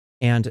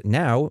 And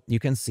now you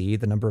can see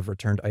the number of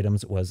returned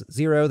items was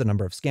 0. The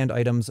number of scanned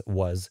items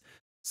was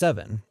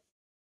 7.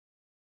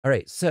 All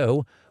right,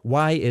 so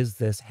why is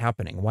this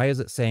happening? Why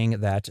is it saying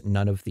that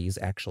none of these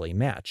actually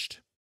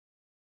matched?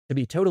 To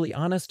be totally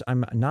honest,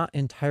 I'm not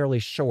entirely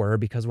sure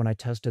because when I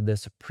tested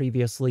this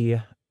previously,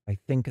 I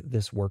think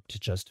this worked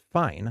just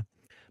fine.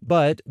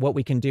 But what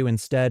we can do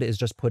instead is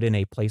just put in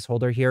a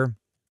placeholder here.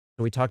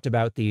 So we talked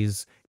about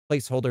these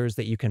placeholders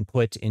that you can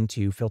put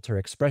into filter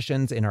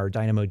expressions in our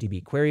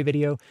DynamoDB query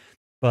video,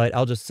 but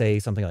I'll just say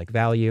something like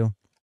value,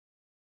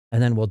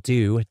 and then we'll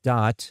do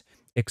dot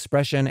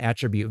expression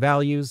attribute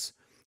values,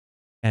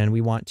 and we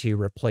want to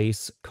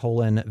replace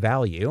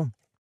 :value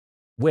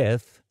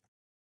with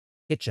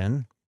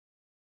kitchen.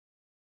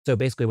 So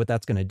basically what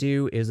that's going to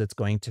do is it's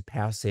going to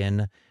pass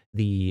in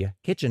the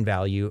kitchen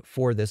value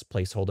for this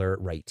placeholder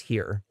right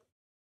here.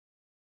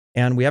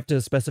 And we have to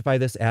specify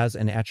this as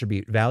an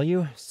attribute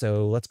value.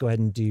 So let's go ahead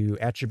and do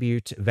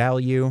attribute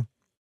value.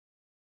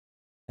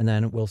 And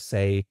then we'll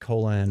say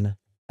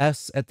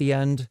 :s at the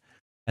end.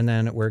 And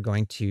then we're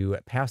going to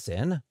pass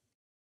in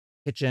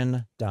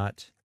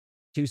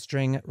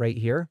kitchen.toString right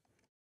here.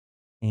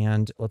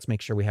 And let's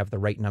make sure we have the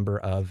right number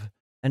of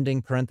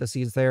ending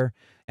parentheses there.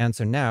 And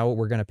so now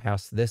we're going to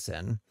pass this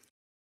in.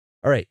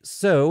 All right,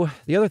 so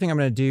the other thing I'm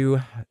going to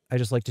do, I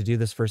just like to do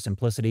this for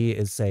simplicity,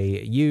 is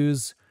say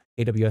use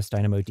AWS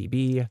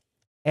DynamoDB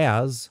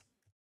as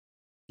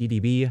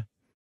DDB.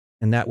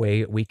 And that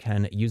way we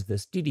can use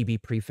this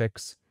DDB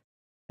prefix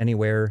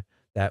anywhere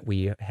that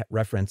we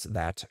reference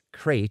that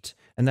crate.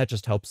 And that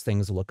just helps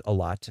things look a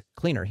lot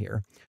cleaner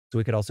here. So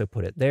we could also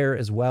put it there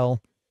as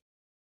well.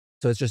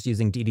 So it's just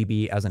using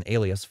DDB as an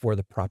alias for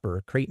the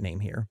proper crate name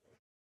here.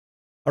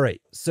 All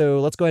right, so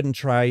let's go ahead and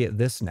try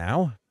this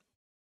now.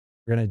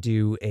 We're going to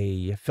do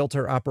a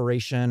filter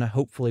operation.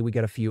 Hopefully we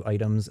get a few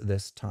items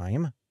this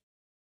time.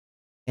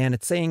 And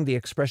it's saying the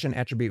expression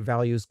attribute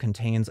values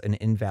contains an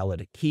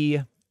invalid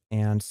key.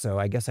 And so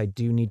I guess I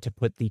do need to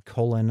put the :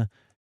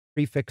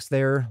 prefix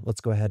there.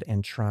 Let's go ahead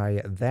and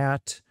try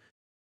that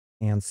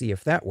and see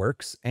if that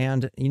works.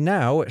 And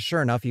now,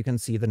 sure enough, you can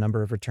see the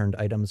number of returned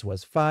items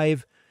was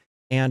 5,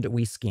 and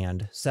we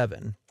scanned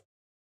 7.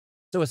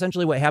 So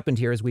essentially what happened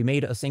here is we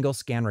made a single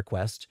scan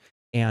request,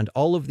 and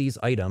all of these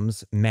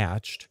items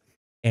matched.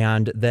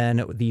 And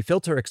then the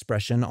filter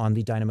expression on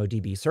the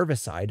DynamoDB service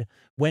side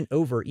went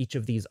over each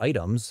of these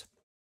items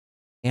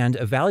and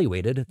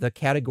evaluated the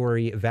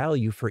category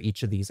value for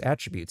each of these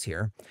attributes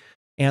here.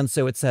 And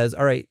so it says,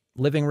 all right,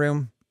 living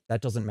room, that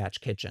doesn't match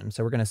kitchen.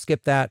 So we're going to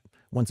skip that.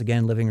 Once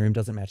again, living room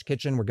doesn't match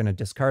kitchen. We're going to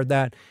discard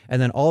that.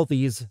 And then all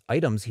these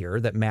items here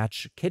that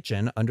match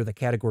kitchen under the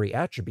category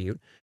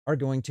attribute are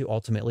going to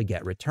ultimately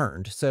get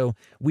returned. So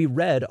we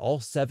read all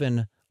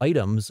 7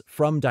 items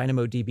from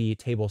DynamoDB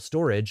table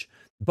storage,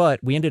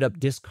 but we ended up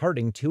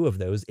discarding 2 of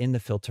those in the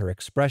filter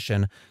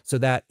expression. So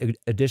that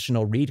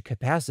additional read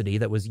capacity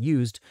that was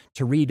used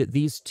to read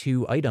these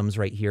 2 items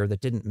right here that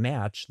didn't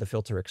match the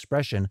filter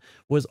expression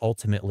was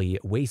ultimately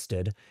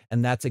wasted.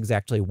 And that's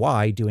exactly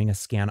why doing a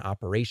scan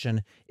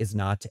operation is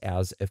not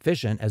as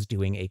efficient as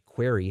doing a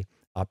query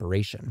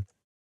operation.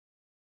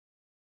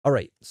 All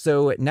right,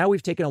 so now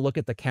we've taken a look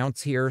at the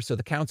counts here. So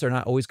the counts are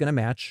not always going to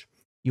match.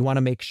 You want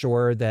to make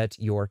sure that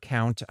your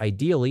count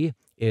ideally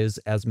is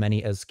as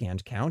many as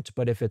scanned count,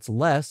 but if it's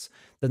less,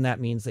 then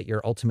that means that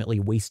you're ultimately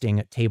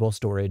wasting table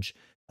storage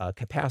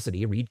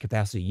capacity, read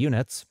capacity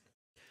units.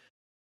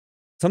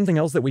 Something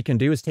else that we can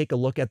do is take a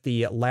look at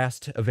the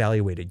last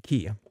evaluated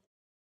key.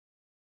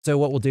 So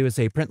what we'll do is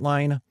say print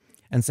line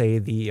and say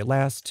the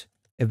last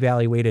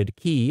evaluated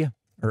key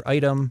or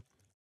item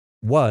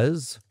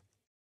was,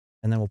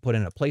 and then we'll put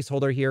in a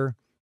placeholder here,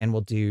 and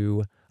we'll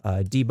do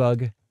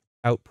debug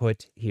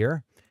output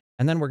here.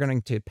 And then we're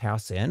going to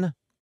pass in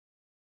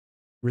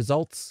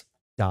results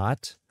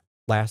dot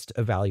last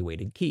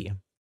evaluated key.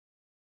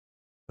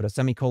 Put a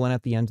semicolon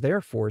at the end there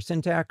for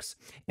syntax.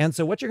 And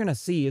so what you're going to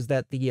see is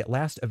that the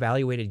last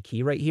evaluated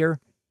key right here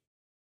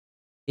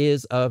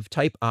is of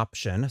type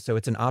option. So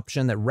it's an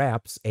option that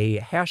wraps a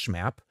hash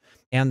map,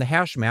 and the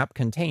hash map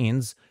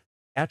contains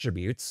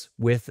attributes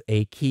with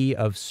a key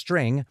of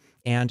string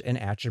and an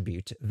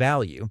attribute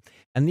value.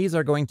 And these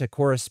are going to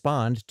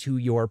correspond to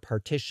your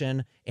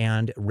partition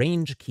and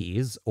range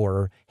keys,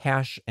 or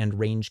hash and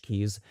range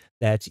keys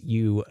that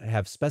you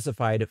have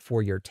specified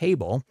for your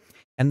table.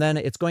 And then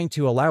it's going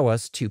to allow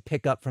us to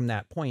pick up from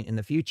that point in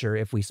the future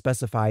if we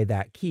specify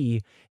that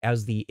key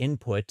as the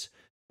input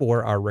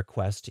for our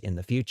request in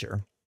the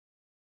future.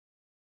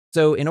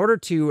 So in order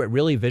to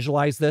really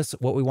visualize this,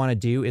 what we want to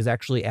do is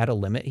actually add a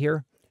limit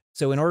here.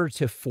 So in order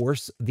to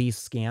force the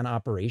scan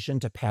operation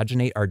to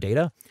paginate our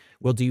data,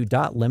 we'll do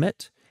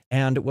 .limit,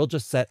 and we'll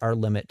just set our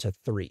limit to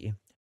 3.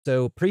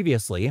 So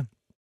previously,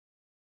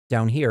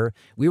 down here,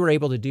 we were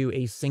able to do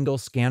a single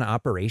scan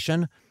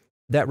operation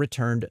that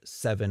returned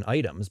 7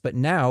 items, but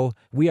now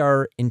we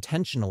are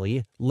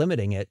intentionally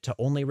limiting it to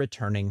only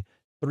returning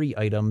 3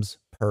 items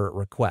per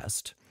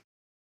request.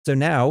 So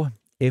now,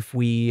 if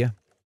we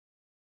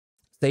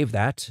save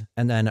that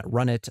and then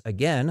run it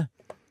again,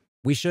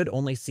 we should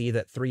only see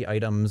that 3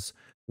 items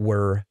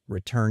were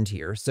returned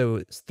here.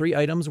 So 3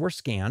 items were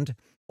scanned,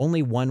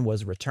 only 1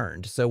 was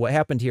returned. So what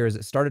happened here is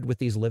it started with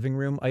these living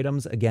room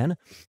items again,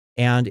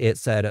 and it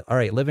said, all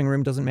right, living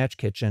room doesn't match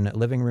kitchen,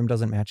 living room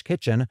doesn't match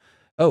kitchen.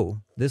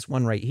 Oh, this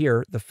one right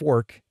here, the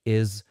fork,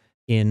 is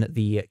in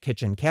the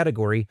kitchen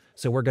category,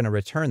 so we're going to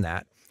return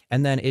that.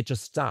 And then it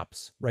just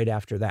stops right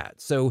after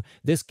that. So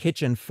this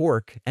kitchen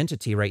fork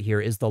entity right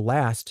here is the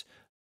last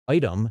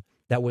item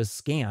that was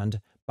scanned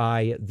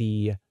by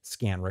the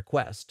scan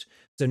request.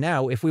 So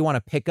now if we want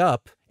to pick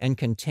up and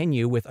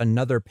continue with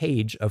another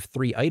page of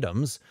 3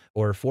 items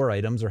or 4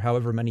 items or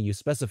however many you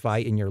specify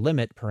in your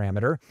limit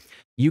parameter,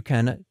 you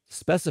can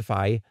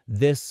specify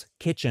this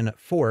kitchen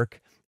fork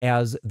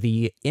as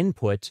the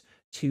input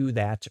to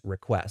that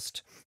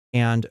request.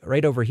 And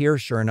right over here,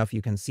 sure enough,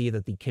 you can see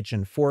that the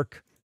kitchen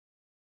fork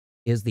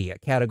is the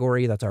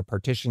category, that's our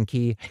partition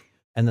key,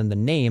 and then the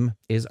name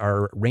is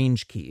our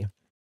range key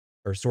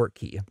or sort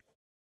key.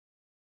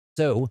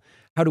 So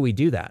how do we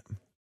do that?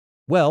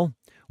 Well,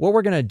 what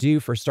we're going to do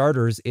for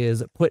starters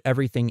is put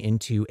everything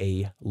into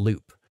a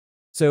loop.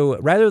 So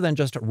rather than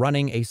just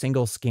running a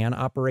single scan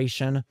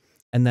operation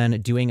and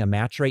then doing a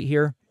match right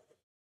here,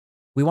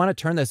 we want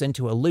to turn this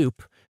into a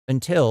loop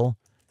until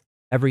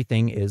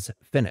everything is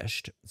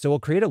finished. So we'll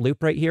create a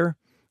loop right here,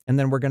 and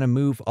then we're going to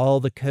move all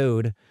the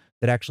code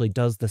that actually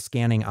does the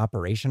scanning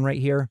operation right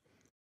here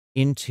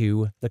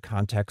into the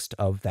context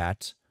of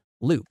that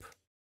loop.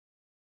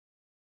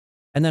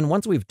 And then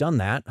once we've done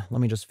that, let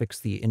me just fix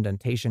the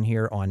indentation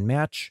here on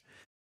match.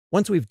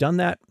 Once we've done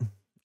that,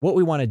 what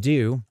we want to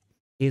do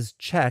is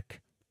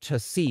check to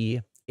see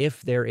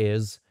if there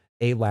is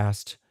a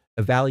last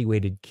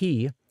evaluated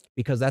key,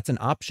 because that's an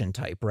option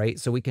type, right?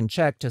 So we can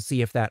check to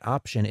see if that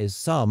option is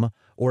some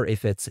or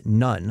if it's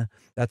none.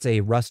 That's a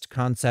Rust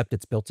concept.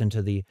 It's built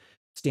into the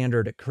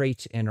standard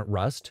crate in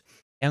Rust.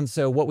 And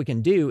so what we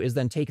can do is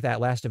then take that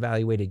last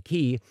evaluated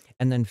key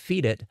and then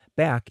feed it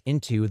back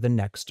into the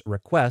next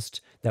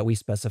request that we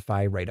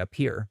specify right up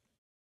here.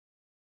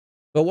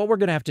 But what we're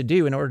going to have to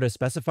do in order to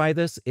specify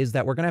this is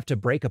that we're going to have to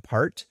break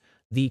apart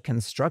the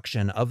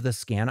construction of the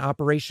scan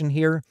operation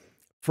here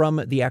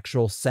from the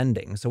actual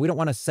sending. So we don't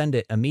want to send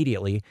it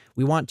immediately.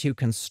 We want to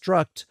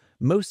construct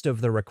most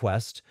of the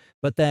request,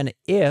 but then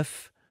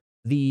if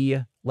the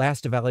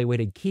last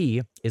evaluated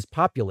key is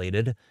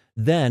populated,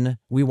 then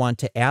we want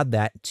to add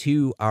that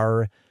to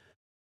our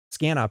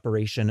scan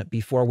operation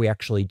before we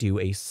actually do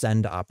a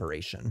send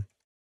operation.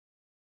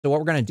 So what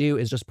we're going to do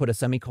is just put a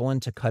semicolon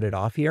to cut it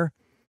off here.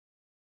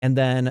 And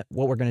then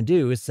what we're going to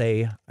do is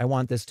say, I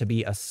want this to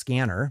be a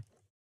scanner,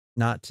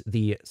 not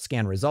the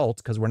scan result,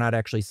 because we're not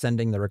actually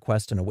sending the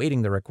request and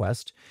awaiting the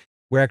request.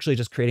 We're actually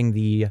just creating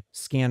the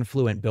scan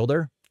fluent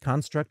builder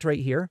construct right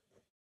here.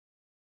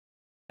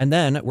 And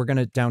then we're going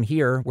to, down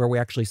here where we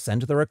actually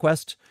send the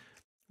request,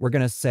 we're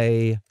going to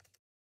say,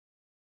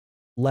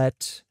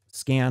 let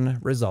scan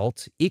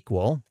result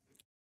equal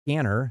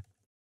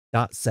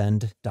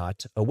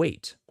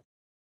scanner.send.await.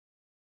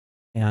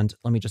 And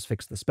let me just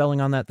fix the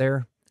spelling on that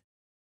there.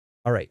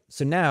 All right,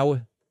 so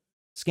now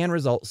scan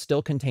result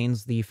still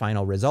contains the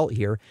final result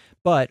here,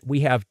 but we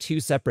have two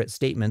separate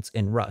statements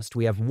in Rust.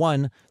 We have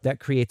one that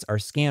creates our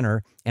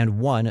scanner and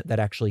one that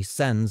actually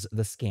sends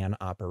the scan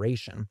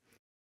operation.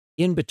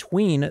 In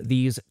between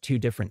these two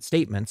different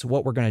statements,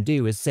 what we're going to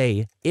do is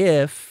say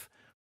if,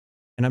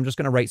 and I'm just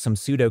going to write some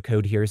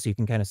pseudocode here so you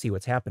can kind of see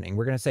what's happening.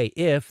 We're going to say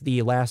if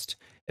the last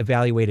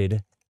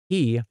evaluated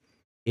key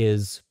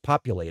is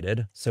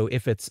populated, so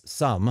if it's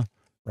some,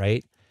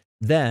 right,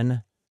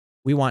 then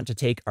we want to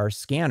take our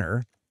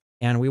scanner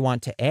and we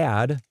want to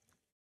add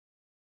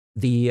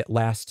the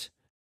last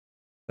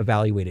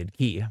evaluated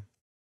key.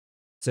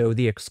 So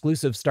the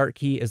exclusive start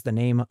key is the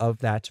name of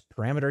that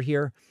parameter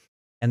here.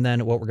 And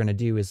then what we're going to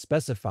do is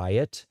specify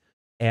it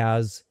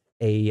as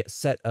a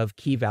set of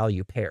key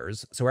value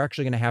pairs. So we're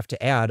actually going to have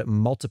to add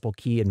multiple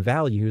key and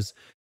values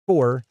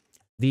for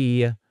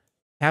the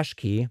hash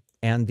key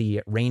and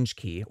the range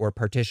key or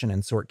partition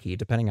and sort key,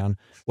 depending on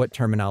what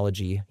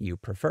terminology you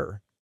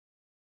prefer.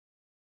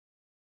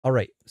 All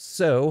right,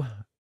 so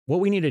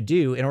what we need to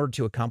do in order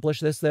to accomplish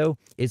this, though,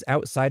 is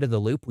outside of the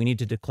loop, we need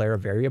to declare a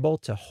variable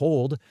to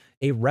hold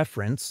a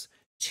reference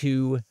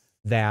to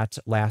that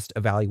last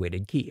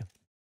evaluated key.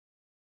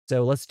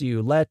 So let's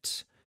do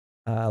let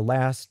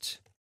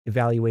last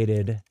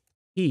evaluated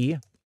key,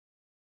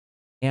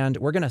 and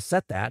we're going to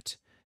set that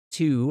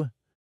to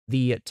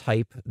the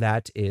type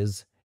that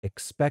is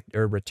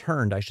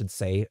returned, I should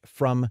say,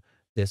 from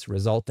this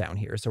result down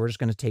here. So we're just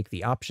going to take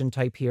the option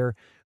type here.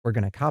 We're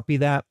going to copy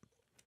that.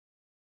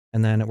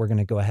 And then we're going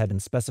to go ahead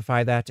and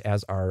specify that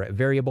as our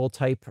variable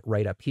type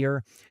right up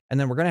here. And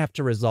then we're going to have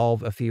to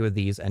resolve a few of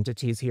these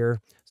entities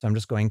here. So I'm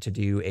just going to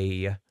do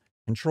a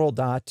control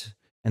dot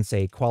and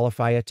say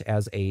qualify it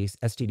as a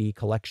std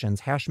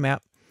collections hash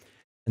map.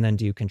 And then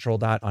do control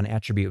dot on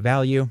attribute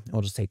value. And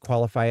we'll just say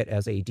qualify it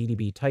as a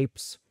DDB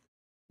types.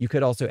 You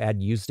could also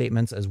add use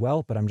statements as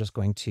well, but I'm just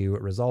going to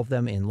resolve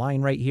them in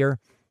line right here.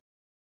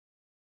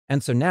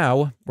 And so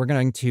now we're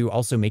going to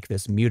also make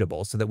this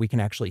mutable so that we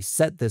can actually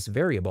set this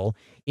variable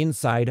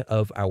inside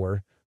of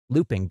our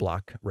looping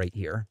block right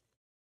here.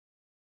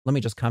 Let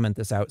me just comment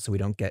this out so we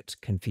don't get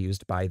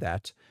confused by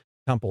that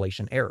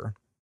compilation error.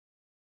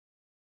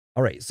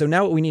 All right, so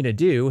now what we need to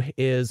do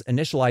is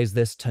initialize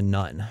this to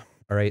none.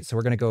 All right, so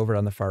we're going to go over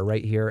on the far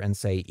right here and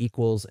say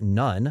equals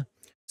none.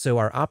 So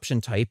our option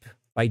type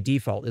by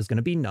default is going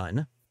to be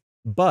none.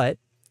 But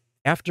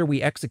after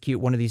we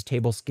execute one of these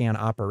table scan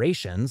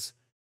operations,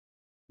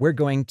 we're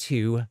going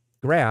to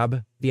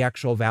grab the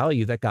actual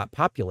value that got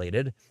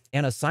populated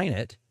and assign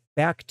it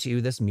back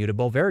to this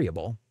mutable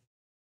variable,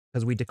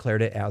 because we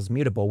declared it as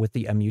mutable with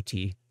the MUT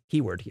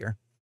keyword here.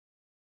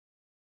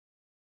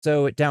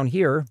 So down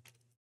here,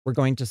 we're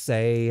going to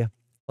say,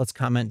 let's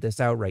comment this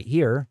out right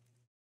here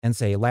and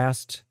say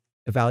last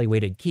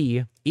evaluated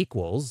key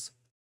equals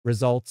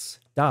results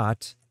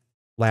dot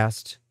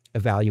last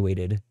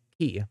evaluated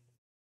key.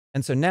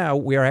 And so now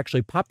we are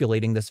actually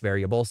populating this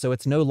variable. So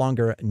it's no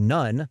longer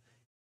none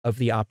of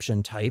the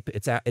option type.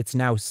 It's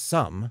now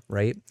sum,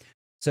 right?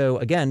 So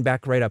again,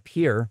 back right up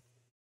here,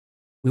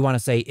 we want to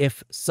say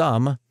if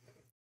sum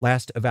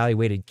last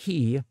evaluated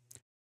key,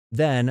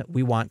 then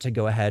we want to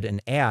go ahead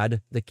and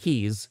add the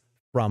keys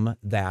from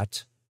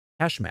that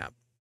hash map.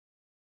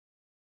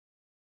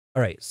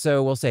 All right,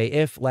 so we'll say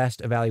if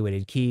last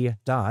evaluated key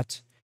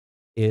dot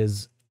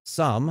is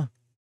sum,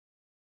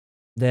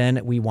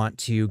 then we want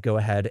to go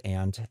ahead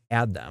and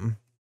add them.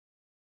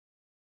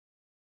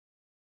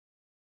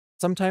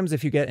 Sometimes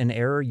if you get an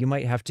error, you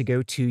might have to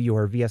go to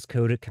your VS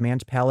Code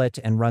command palette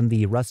and run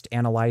the rust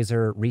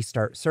analyzer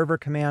restart server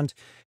command,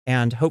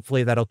 and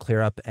hopefully that'll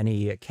clear up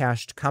any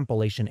cached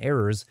compilation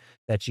errors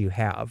that you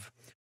have.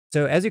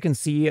 So as you can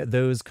see,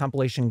 those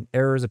compilation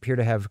errors appear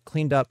to have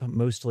cleaned up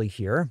mostly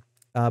here,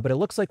 but it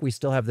looks like we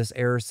still have this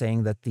error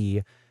saying that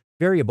the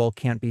variable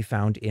can't be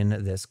found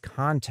in this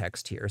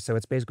context here. So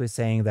it's basically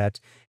saying that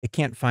it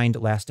can't find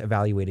last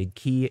evaluated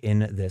key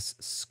in this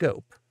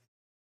scope.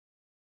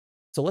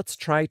 So let's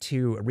try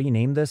to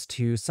rename this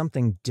to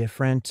something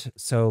different.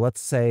 So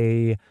let's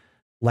say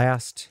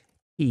last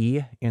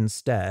key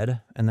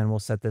instead, and then we'll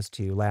set this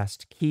to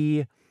last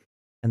key,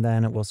 and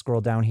then we'll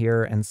scroll down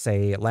here and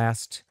say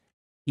last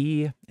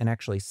key and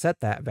actually set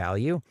that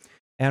value.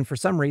 And for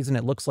some reason,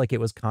 it looks like it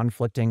was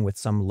conflicting with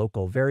some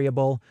local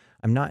variable.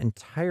 I'm not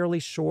entirely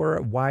sure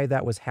why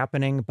that was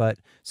happening, but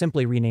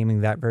simply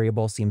renaming that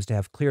variable seems to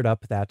have cleared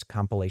up that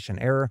compilation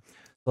error.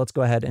 Let's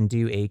go ahead and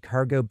do a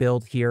cargo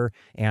build here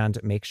and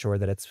make sure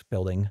that it's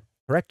building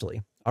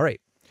correctly. All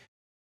right.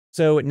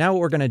 So now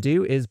what we're going to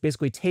do is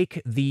basically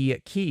take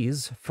the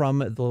keys from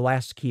the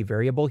last key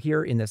variable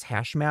here in this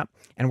hash map,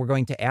 and we're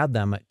going to add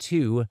them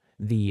to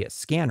the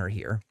scanner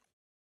here.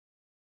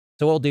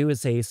 So what we'll do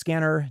is say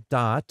scanner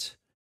dot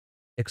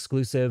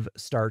exclusive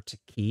start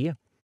key,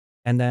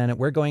 and then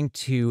we're going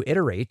to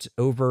iterate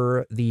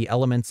over the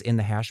elements in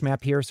the hash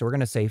map here. So we're going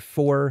to say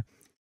for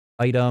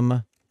item,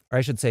 or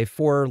I should say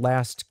for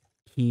last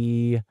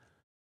key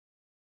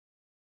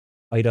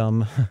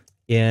item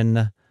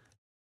in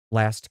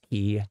last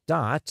key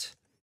dot,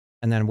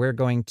 and then we're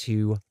going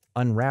to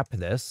unwrap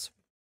this,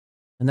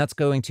 and that's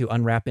going to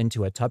unwrap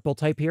into a tuple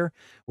type here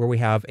where we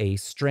have a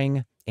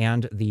string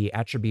and the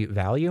attribute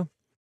value.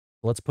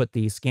 Let's put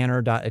the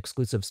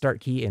scanner.exclusive start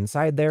key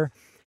inside there.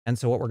 And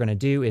so what we're going to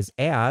do is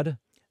add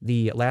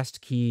the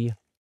last key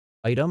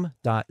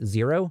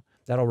item.0.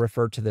 That'll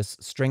refer to this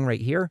string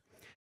right here.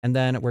 And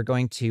then we're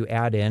going to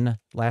add in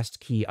last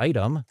key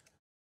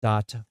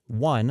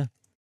item.1,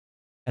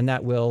 and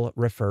that will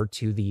refer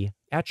to the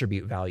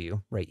attribute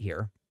value right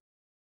here.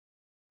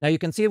 Now you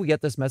can see we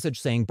get this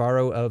message saying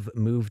borrow of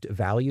moved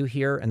value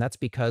here, and that's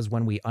because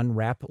when we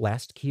unwrap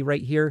last key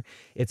right here,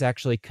 it's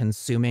actually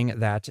consuming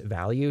that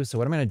value. So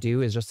what I'm going to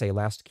do is just say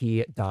last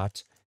key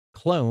dot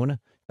clone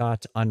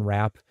dot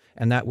unwrap,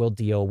 and that will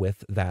deal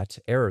with that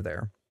error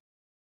there.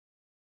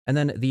 And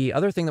then the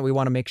other thing that we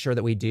want to make sure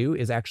that we do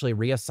is actually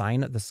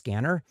reassign the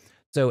scanner.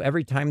 So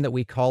every time that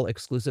we call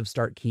exclusive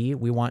start key,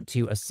 we want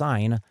to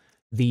assign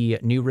the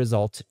new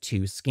result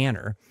to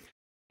scanner.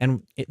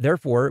 And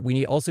therefore,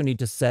 we also need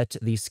to set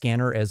the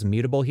scanner as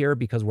mutable here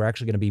because we're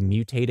actually going to be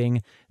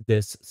mutating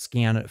this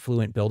scan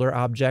fluent builder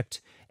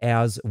object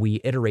as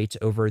we iterate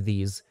over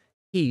these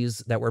keys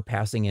that we're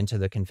passing into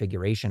the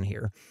configuration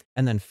here.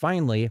 And then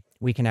finally,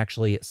 we can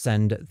actually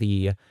send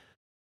the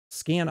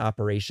scan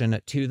operation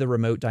to the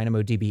remote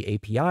DynamoDB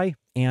API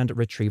and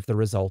retrieve the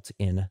result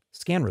in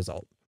scan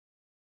result.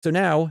 So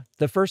now,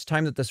 the first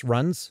time that this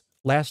runs,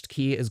 last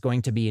key is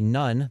going to be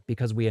none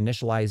because we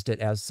initialized it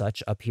as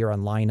such up here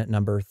on line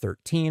number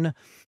 13.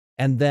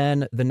 And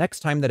then the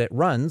next time that it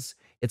runs,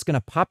 it's going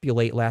to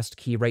populate last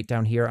key right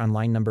down here on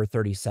line number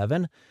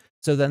 37.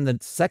 So then the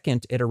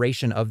second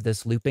iteration of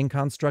this looping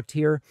construct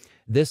here,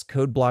 this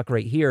code block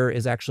right here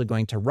is actually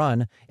going to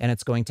run, and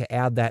it's going to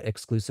add that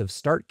exclusive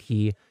start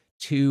key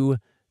to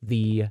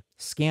the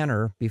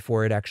scanner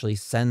before it actually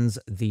sends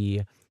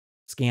the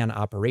scan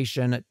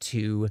operation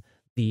to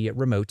the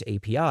remote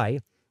API.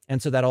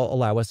 And so that'll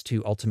allow us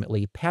to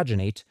ultimately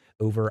paginate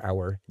over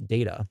our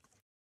data.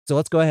 So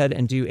let's go ahead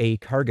and do a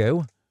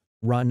cargo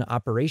run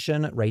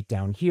operation right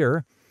down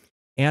here.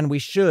 And we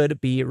should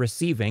be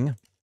receiving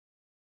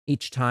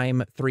each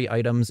time 3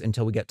 items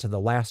until we get to the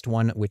last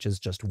one, which is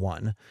just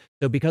 1.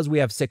 So because we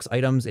have 6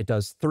 items, it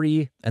does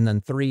 3, and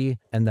then 3,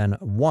 and then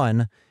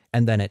 1,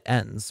 and then it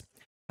ends.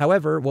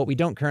 However, what we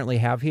don't currently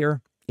have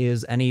here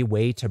is any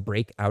way to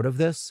break out of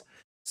this.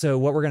 So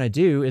what we're going to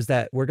do is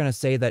that we're going to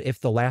say that if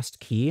the last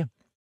key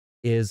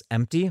is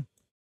empty,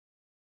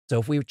 So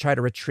if we try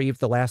to retrieve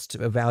the last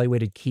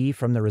evaluated key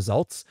from the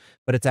results,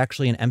 but it's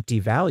actually an empty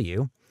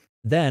value,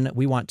 then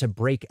we want to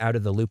break out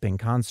of the looping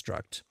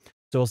construct.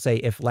 So we'll say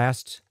if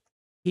last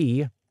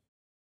key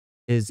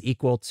is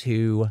equal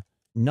to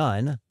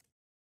none,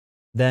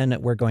 then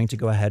we're going to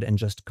go ahead and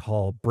just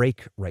call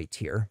break right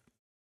here.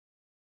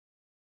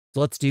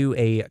 So let's do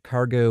a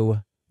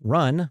cargo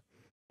run.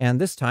 And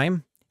this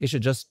time it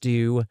should just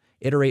do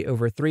iterate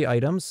over 3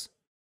 items,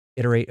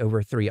 iterate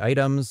over 3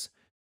 items,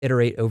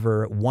 iterate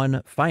over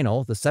one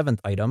final, the 7th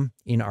item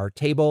in our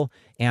table.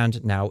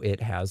 And now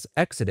it has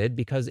exited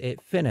because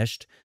it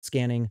finished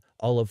scanning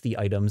all of the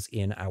items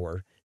in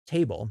our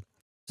table.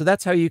 So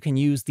that's how you can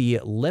use the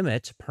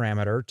limit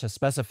parameter to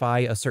specify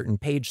a certain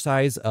page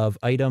size of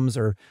items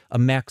or a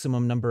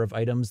maximum number of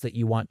items that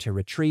you want to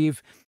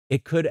retrieve.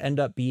 It could end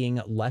up being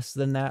less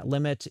than that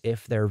limit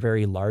if they're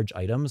very large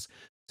items.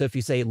 So if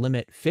you say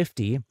limit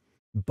 50,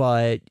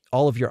 but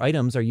all of your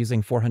items are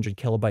using 400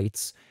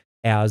 kilobytes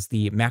as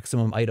the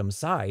maximum item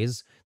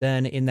size,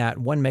 then in that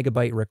 1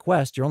 megabyte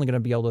request, you're only going to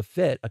be able to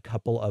fit a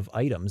couple of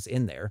items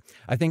in there.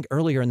 I think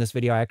earlier in this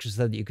video, I actually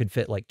said that you could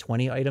fit like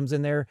 20 items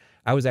in there.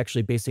 I was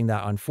actually basing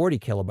that on 40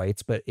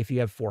 kilobytes, but if you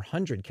have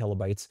 400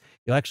 kilobytes,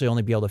 you'll actually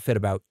only be able to fit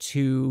about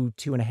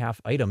 2.5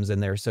 items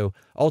in there. So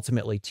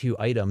ultimately 2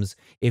 items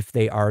if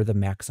they are the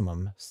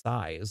maximum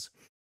size.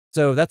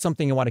 So that's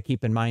something you want to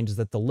keep in mind, is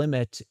that the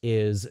limit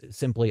is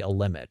simply a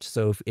limit.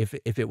 So if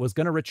it was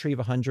going to retrieve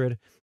 100,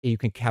 you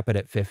can cap it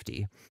at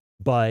 50.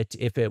 But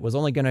if it was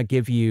only going to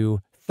give you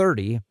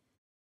 30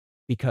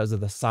 because of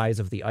the size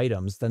of the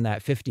items, then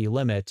that 50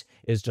 limit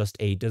is just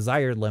a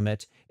desired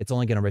limit. It's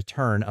only going to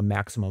return a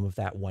maximum of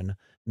that 1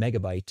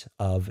 megabyte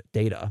of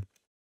data.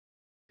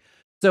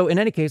 So in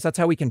any case, that's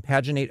how we can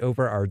paginate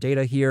over our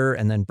data here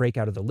and then break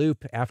out of the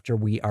loop after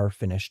we are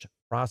finished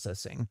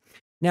processing.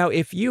 Now,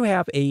 if you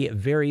have a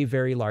very,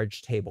 very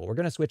large table, we're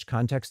going to switch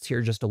context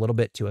here just a little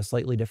bit to a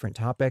slightly different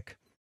topic.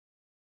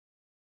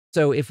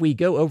 So if we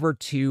go over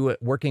to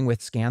working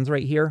with scans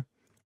right here,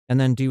 and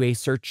then do a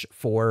search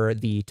for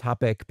the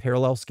topic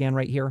parallel scan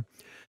right here,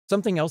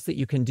 something else that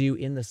you can do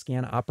in the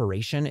scan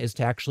operation is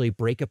to actually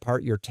break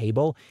apart your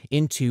table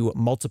into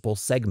multiple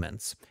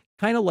segments.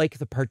 Kind of like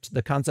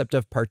the concept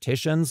of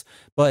partitions,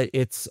 but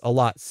it's a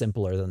lot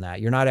simpler than that.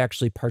 You're not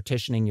actually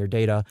partitioning your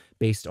data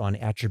based on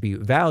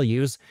attribute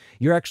values.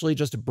 You're actually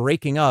just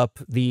breaking up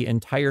the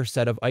entire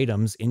set of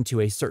items into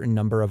a certain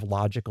number of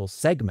logical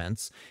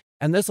segments.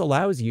 And this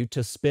allows you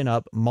to spin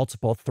up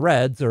multiple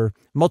threads or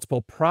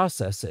multiple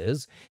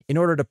processes in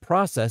order to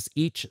process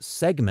each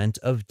segment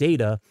of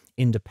data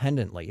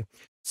independently.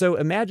 So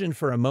imagine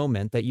for a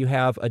moment that you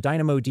have a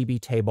DynamoDB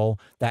table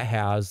that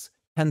has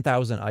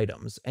 10,000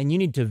 items, and you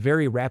need to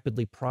very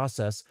rapidly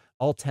process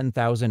all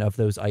 10,000 of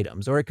those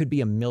items, or it could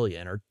be 1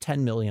 million or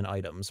 10 million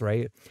items,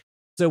 right?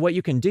 So what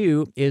you can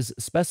do is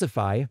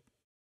specify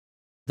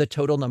the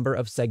total number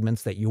of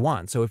segments that you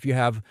want. So if you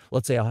have,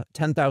 let's say,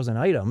 10,000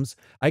 items,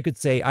 I could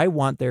say I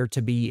want there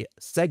to be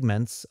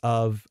segments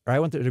of, or I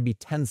want there to be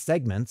 10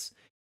 segments,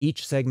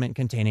 each segment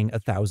containing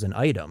 1,000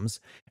 items.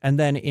 And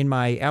then in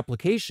my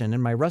application,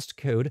 in my Rust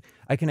code,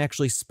 I can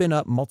actually spin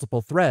up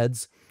multiple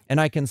threads, and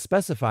I can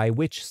specify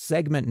which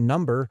segment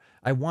number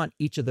I want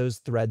each of those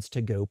threads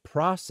to go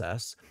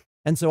process.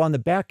 And so on the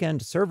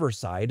backend server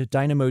side,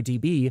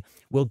 DynamoDB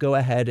will go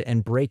ahead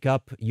and break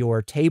up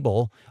your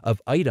table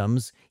of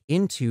items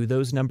into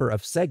those number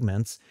of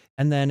segments.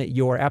 And then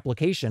your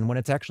application, when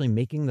it's actually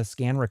making the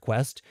scan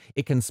request,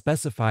 it can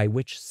specify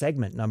which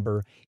segment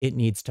number it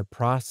needs to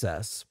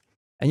process.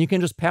 And you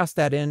can just pass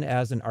that in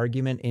as an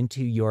argument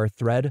into your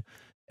thread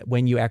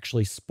when you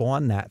actually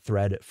spawn that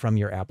thread from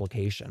your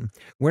application.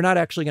 We're not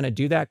actually going to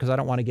do that because I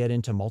don't want to get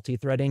into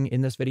multi-threading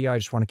in this video. I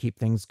just want to keep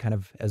things kind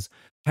of as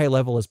high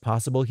level as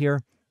possible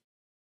here.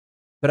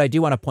 But I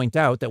do want to point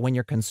out that when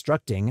you're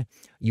constructing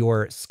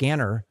your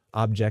scanner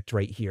object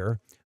right here,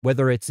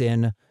 whether it's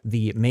in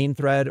the main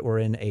thread or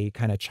in a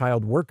kind of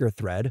child worker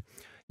thread,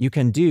 you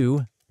can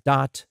do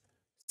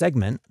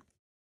 .segment.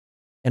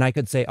 And I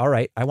could say, all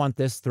right, I want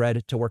this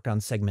thread to work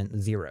on segment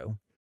 0.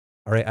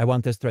 All right, I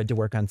want this thread to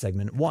work on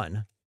segment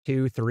 1,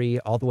 2, 3,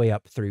 all the way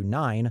up through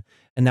 9,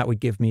 and that would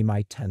give me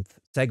my 10th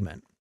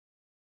segment.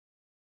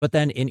 But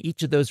then in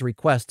each of those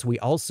requests, we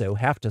also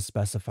have to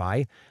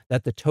specify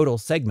that the total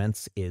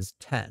segments is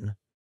 10.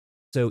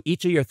 So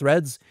each of your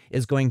threads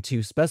is going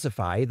to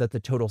specify that the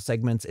total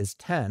segments is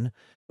 10,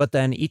 but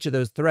then each of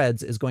those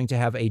threads is going to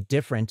have a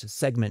different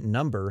segment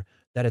number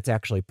that it's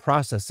actually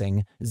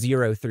processing,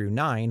 0 through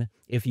 9,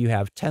 if you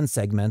have 10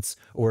 segments,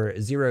 or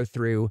 0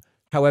 through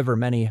however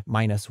many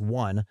minus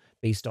 1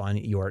 based on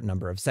your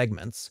number of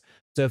segments.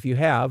 So if you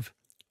have,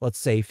 let's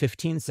say,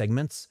 15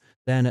 segments,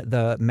 then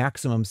the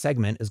maximum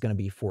segment is going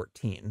to be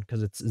 14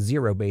 because it's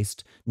 0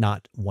 based,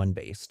 not 1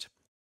 based.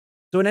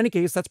 So in any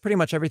case, that's pretty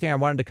much everything I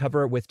wanted to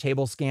cover with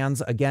table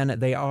scans. Again,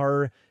 they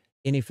are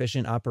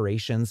inefficient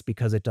operations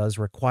because it does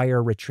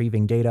require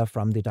retrieving data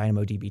from the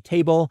DynamoDB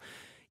table.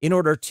 in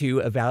order to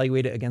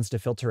evaluate it against a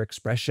filter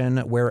expression,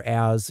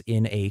 whereas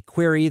in a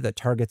query that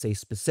targets a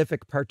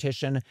specific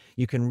partition,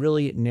 you can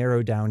really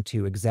narrow down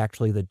to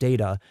exactly the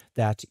data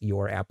that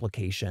your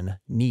application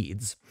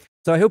needs.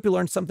 So I hope you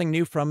learned something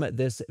new from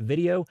this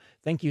video.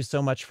 Thank you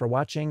so much for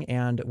watching,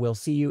 and we'll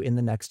see you in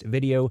the next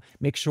video.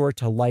 Make sure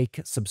to like,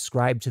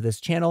 subscribe to this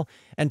channel,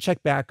 and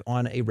check back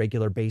on a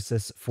regular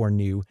basis for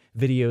new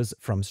videos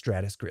from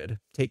Stratus Grid.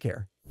 Take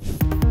care.